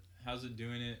benefit? How's it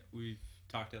doing it? We've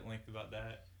talked at length about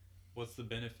that. What's the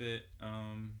benefit?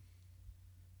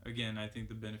 Again, I think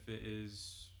the benefit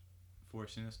is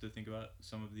forcing us to think about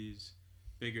some of these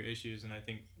bigger issues, and I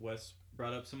think Wes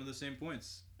brought up some of the same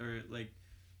points, or like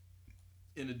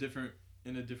in a different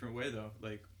way though.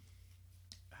 Like,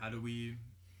 how do we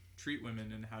treat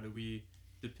women, and how do we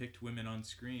depict women on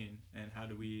screen, and how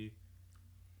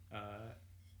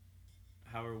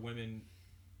are women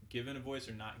given a voice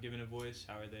or not given a voice?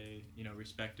 How are they,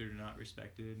 respected or not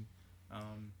respected?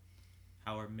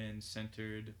 How are men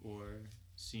centered or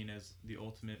seen as the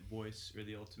ultimate voice or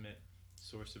the ultimate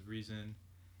source of reason?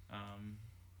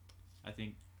 I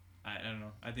think, I don't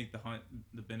know. I think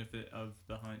the benefit of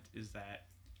The Hunt is that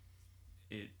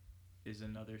it is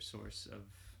another source of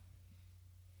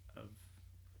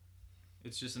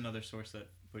it's just another source that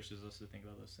pushes us to think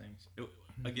about those things.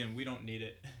 Again, we don't need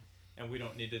it, and we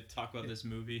don't need to talk about this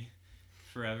movie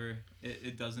forever.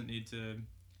 It doesn't need to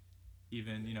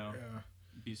even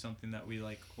be something that we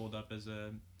like hold up as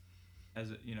a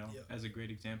as a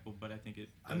great example. But I think it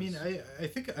does. I mean, I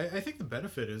think the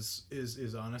benefit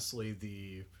is honestly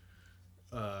the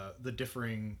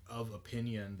differing of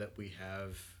opinion that we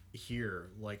have here.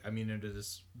 Like, I mean, it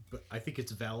is, but I think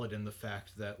it's valid in the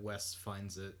fact that Wes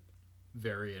finds it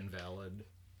very invalid.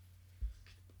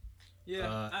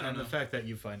 Yeah, I don't and know. the fact that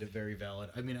you find it very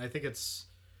valid. I mean, I think it's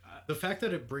the fact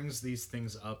that it brings these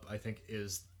things up, I think,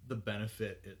 is the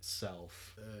benefit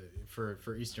itself.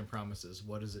 For Eastern Promises,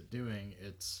 what is it doing?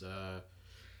 It's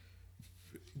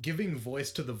giving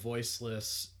voice to the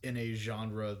voiceless in a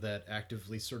genre that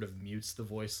actively sort of mutes the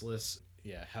voiceless.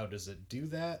 Yeah, how does it do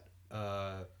that?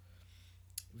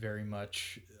 Very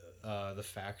much the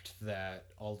fact that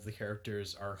all of the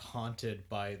characters are haunted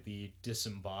by the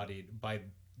by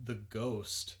the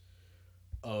ghost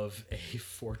of a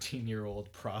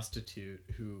 14-year-old prostitute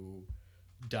who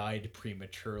died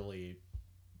prematurely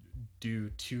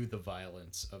due to the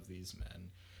violence of these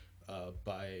men,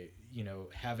 by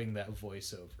having that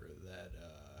voiceover that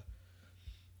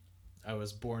I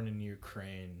was born in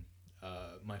Ukraine,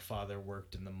 my father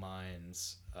worked in the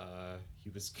mines, he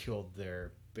was killed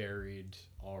there, buried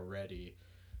already,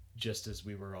 just as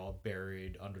we were all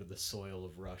buried under the soil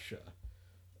of Russia,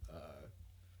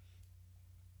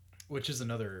 which is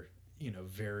another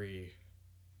very,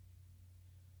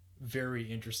 very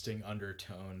interesting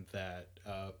undertone that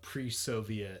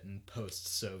pre-Soviet and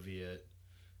post-Soviet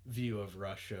view of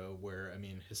Russia, where, I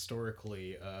mean,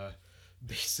 historically,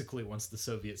 basically once the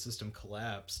Soviet system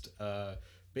collapsed,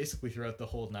 basically throughout the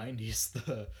whole 90s,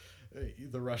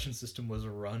 the Russian system was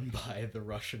run by the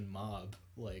Russian mob,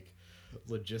 like,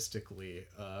 logistically,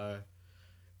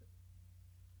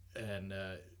 and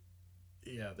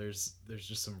yeah, there's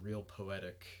just some real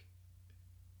poetic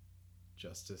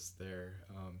justice there.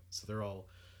 So they're all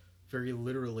very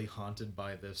literally haunted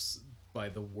by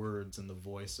the words and the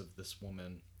voice of this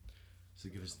woman. So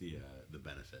give us the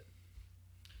benefit.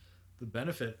 The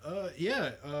benefit,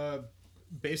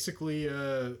 basically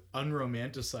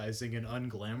unromanticizing and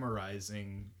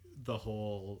unglamorizing the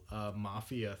whole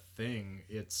mafia thing.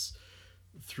 It's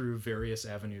through various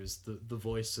avenues, the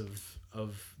voice of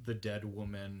the dead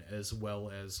woman, as well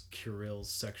as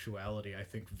Kirill's sexuality, I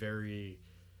think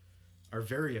are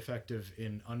very effective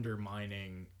in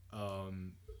undermining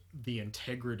the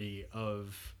integrity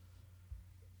of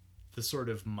the sort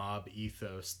of mob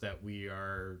ethos that we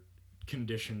are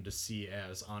conditioned to see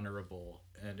as honorable,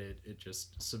 and it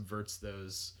just subverts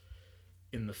those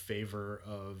in the favor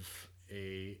of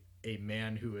a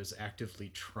man who is actively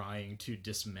trying to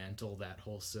dismantle that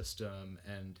whole system,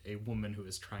 and a woman who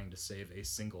is trying to save a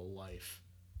single life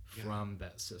from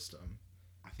that system.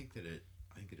 I think that it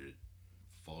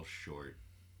falls short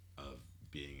of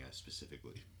being a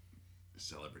specifically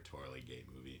celebratorily gay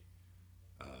movie,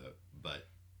 but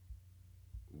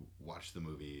watch the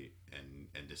movie and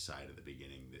decide at the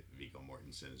beginning that Viggo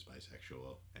Mortensen is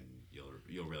bisexual, and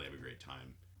you'll really have a great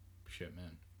time. Shit,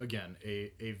 man. Again,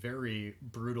 a very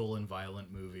brutal and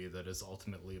violent movie that is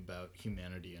ultimately about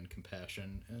humanity and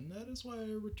compassion, and that is why I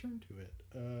return to it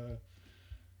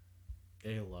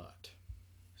a lot.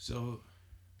 So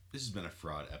this has been a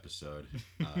fraud episode.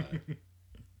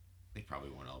 They probably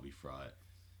won't all be fraud.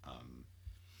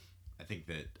 I think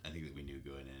that we knew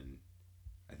going in.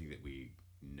 I think that we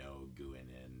know going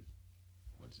in.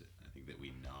 What's it? I think that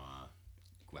we know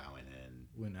going in.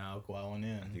 We're now going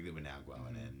in. I think that we're now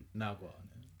going in. Now going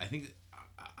in. I think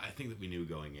that we knew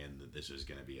going in that this was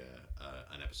going to be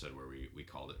an episode where we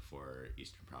called it for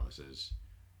Eastern Promises.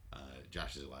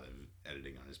 Josh has a lot of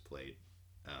editing on his plate.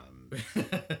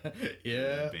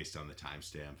 Yeah. Based on the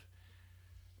timestamp.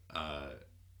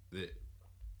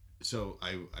 So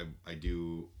I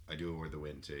do award the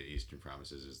win to Eastern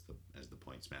Promises as the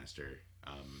points master.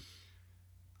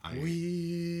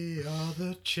 We are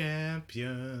the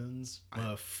champions,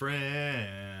 my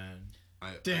friend.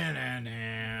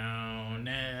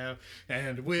 Now,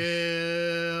 and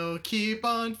we'll keep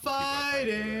on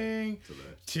fighting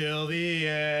till the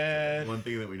end. One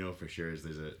thing that we know for sure is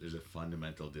there's a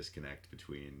fundamental disconnect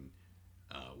between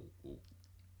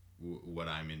what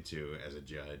I'm into as a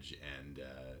judge and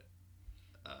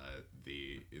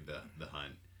the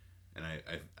hunt. And I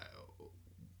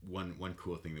one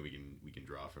cool thing that we can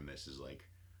draw from this is, like,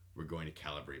 we're going to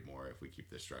calibrate more if we keep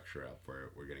the structure up.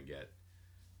 We're going to get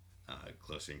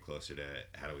closer and closer to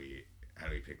how do we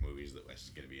pick movies that Wes is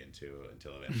going to be into,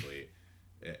 until eventually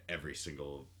every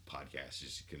single podcast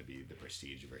is going to be the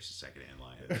Prestige versus Secondhand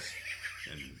Lions,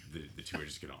 and the two are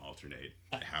just going to alternate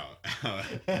how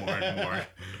more and more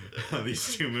how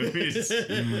these two movies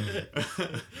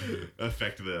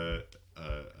affect the.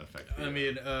 I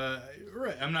mean,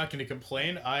 right. I'm not going to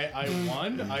complain. I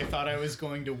won. I thought I was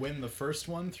going to win the first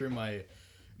one through my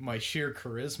sheer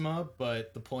charisma,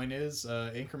 but the point is,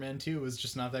 Anchorman 2 was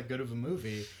just not that good of a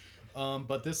movie.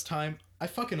 But this time, I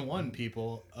fucking won,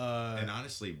 people. And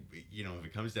honestly, you know, if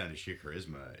it comes down to sheer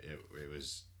charisma, it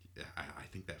was. I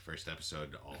think that first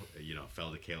episode,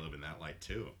 fell to Caleb in that light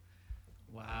too.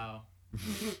 Wow.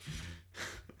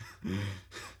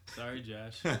 Sorry,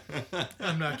 Josh.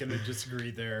 I'm not going to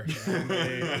disagree there.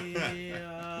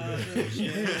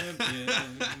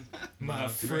 My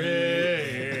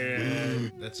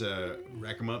friend. That's a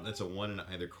rack 'em up. That's a one in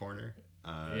either corner.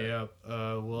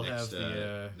 We'll have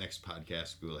the next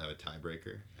podcast. We will have a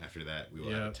tiebreaker. After that, we will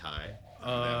Yep. have a tie. After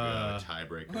that, we'll have a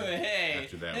tiebreaker. Hey,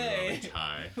 After that, we will have a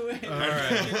tie. All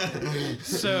right.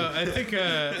 So I think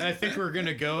we're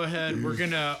gonna go ahead. We're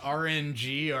gonna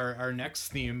RNG our next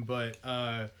theme, but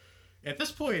at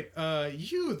this point,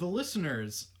 you the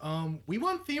listeners, we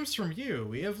want themes from you.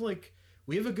 We have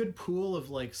a good pool of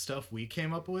like stuff we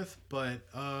came up with,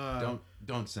 but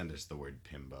Don't send us the word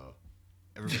Pimbo.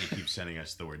 Everybody keeps sending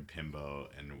us the word Pimbo,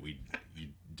 and you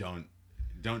don't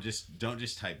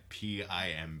just type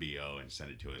PIMBO and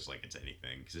send it to us like it's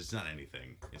anything, because it's not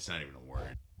anything. It's not even a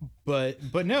word. but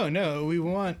no, we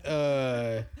want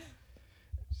Just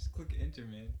click enter,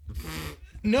 man.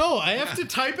 no, I have to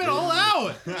type it all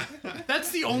out.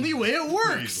 That's the only way it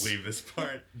works. Please leave this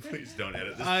part. Please don't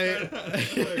edit this I- part. I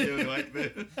really like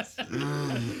this.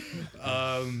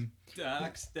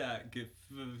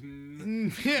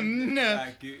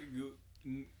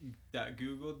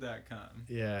 Google.com.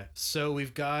 Yeah. So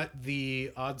we've got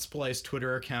the Oddsplice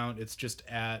Twitter account. It's just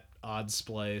at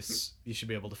Oddsplice. You should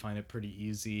be able to find it pretty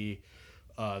easy.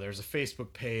 There's a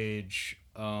Facebook page.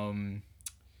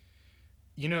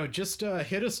 Just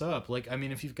hit us up.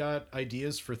 If you've got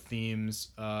ideas for themes,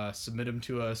 submit them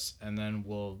to us, and then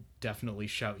we'll definitely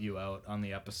shout you out on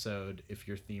the episode if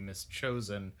your theme is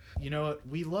chosen. You know what?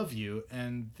 We love you,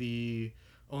 and the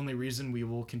only reason we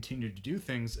will continue to do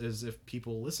things is if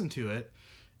people listen to it,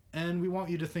 and we want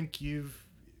you to think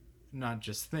not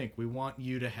just think, we want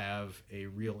you to have a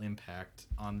real impact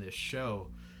on this show.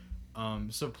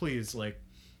 So please,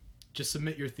 just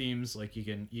submit your themes. You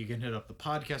can hit up the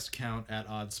podcast account at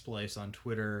Oddsplice on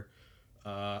Twitter,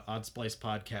 Oddsplice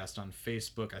Podcast on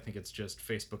Facebook. I think it's just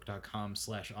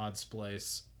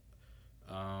facebook.com/Oddsplice.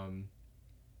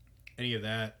 Any of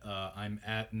that. I'm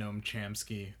at Noam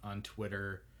Chomsky on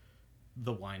Twitter,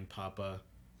 the Wine Papa.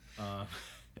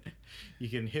 You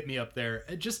can hit me up there.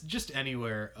 Just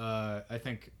anywhere. I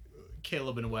think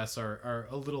Caleb and Wes are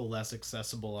a little less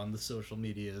accessible on the social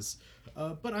medias,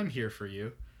 but I'm here for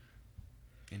you.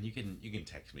 And you can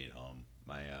text me at home.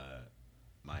 My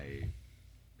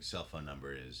cell phone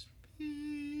number is.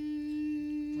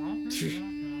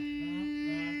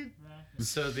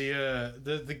 So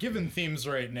the given themes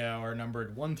right now are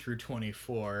numbered 1 through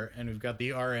 24, and we've got the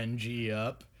RNG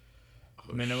up.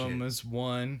 Oh, Minimum shit. is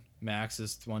 1, max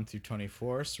is 1 through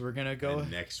 24. So we're gonna go. And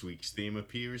next week's theme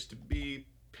appears to be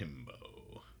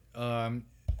Pimbo. I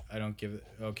don't give it.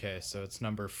 Okay, so it's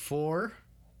number 4.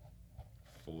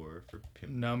 4 for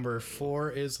Pimbo. Number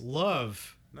 4 is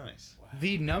love. Nice.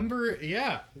 The number,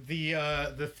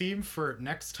 the theme for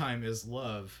next time is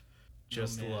love.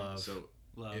 Just man. love. So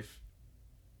Love.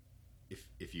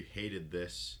 if you hated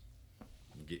this,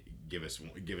 give us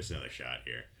another shot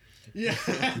here. Yeah.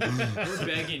 We're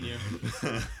begging you.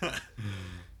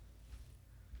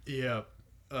 Yep.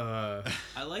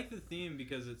 I like the theme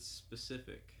because it's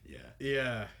specific. Yeah.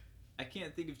 Yeah. I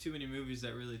can't think of too many movies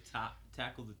that really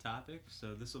tackle the topic,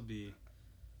 so this will be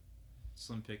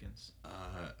slim pickings.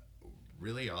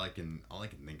 Really, all I can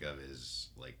think of is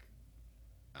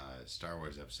Star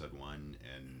Wars Episode 1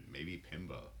 and maybe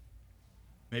Pimbo.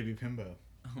 Maybe Pimbo.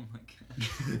 Oh my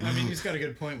god. I mean, he's got a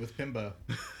good point with Pimbo.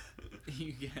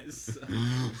 You guys.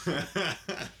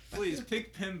 Please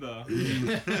pick Pimbo.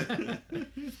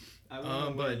 I wanna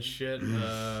win. But shit,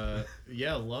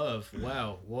 love.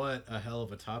 Wow, what a hell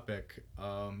of a topic.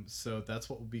 So that's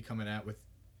what we'll be coming at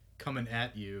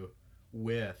you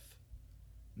with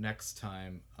next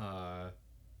time.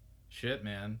 Shit,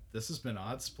 man, this has been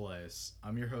Oddsplice.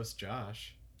 I'm your host,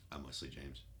 Josh. I'm Wesley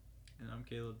James. And I'm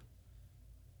Caleb.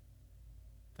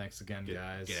 Thanks again,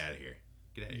 guys. Get out of here.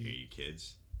 Get out of here, you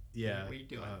kids. Yeah. What are you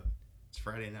doing? It's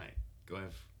Friday night. Go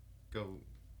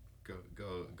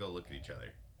look at each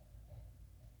other.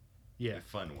 Yeah, In a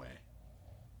fun way.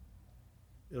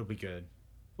 it'll be good.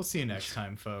 We'll see you next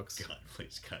time, folks. God,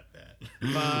 please cut that.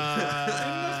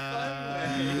 Bye.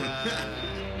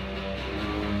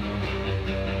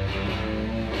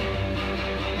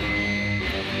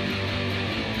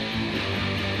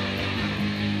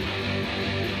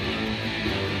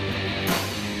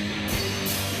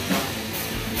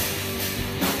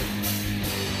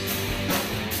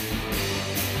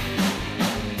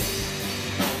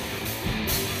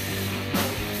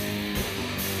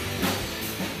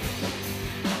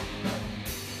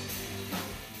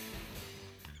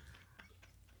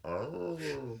 Oh,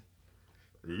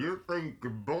 you think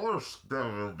Borscht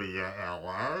will be your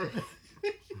ally?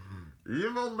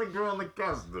 You've only grown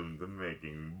accustomed to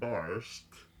making borscht.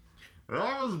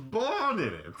 I was born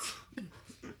in it.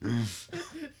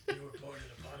 You were born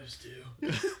in a pot of stew.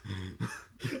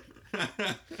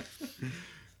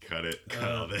 Cut it.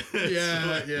 Cut all this.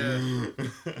 Yeah,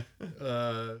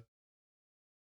 yeah.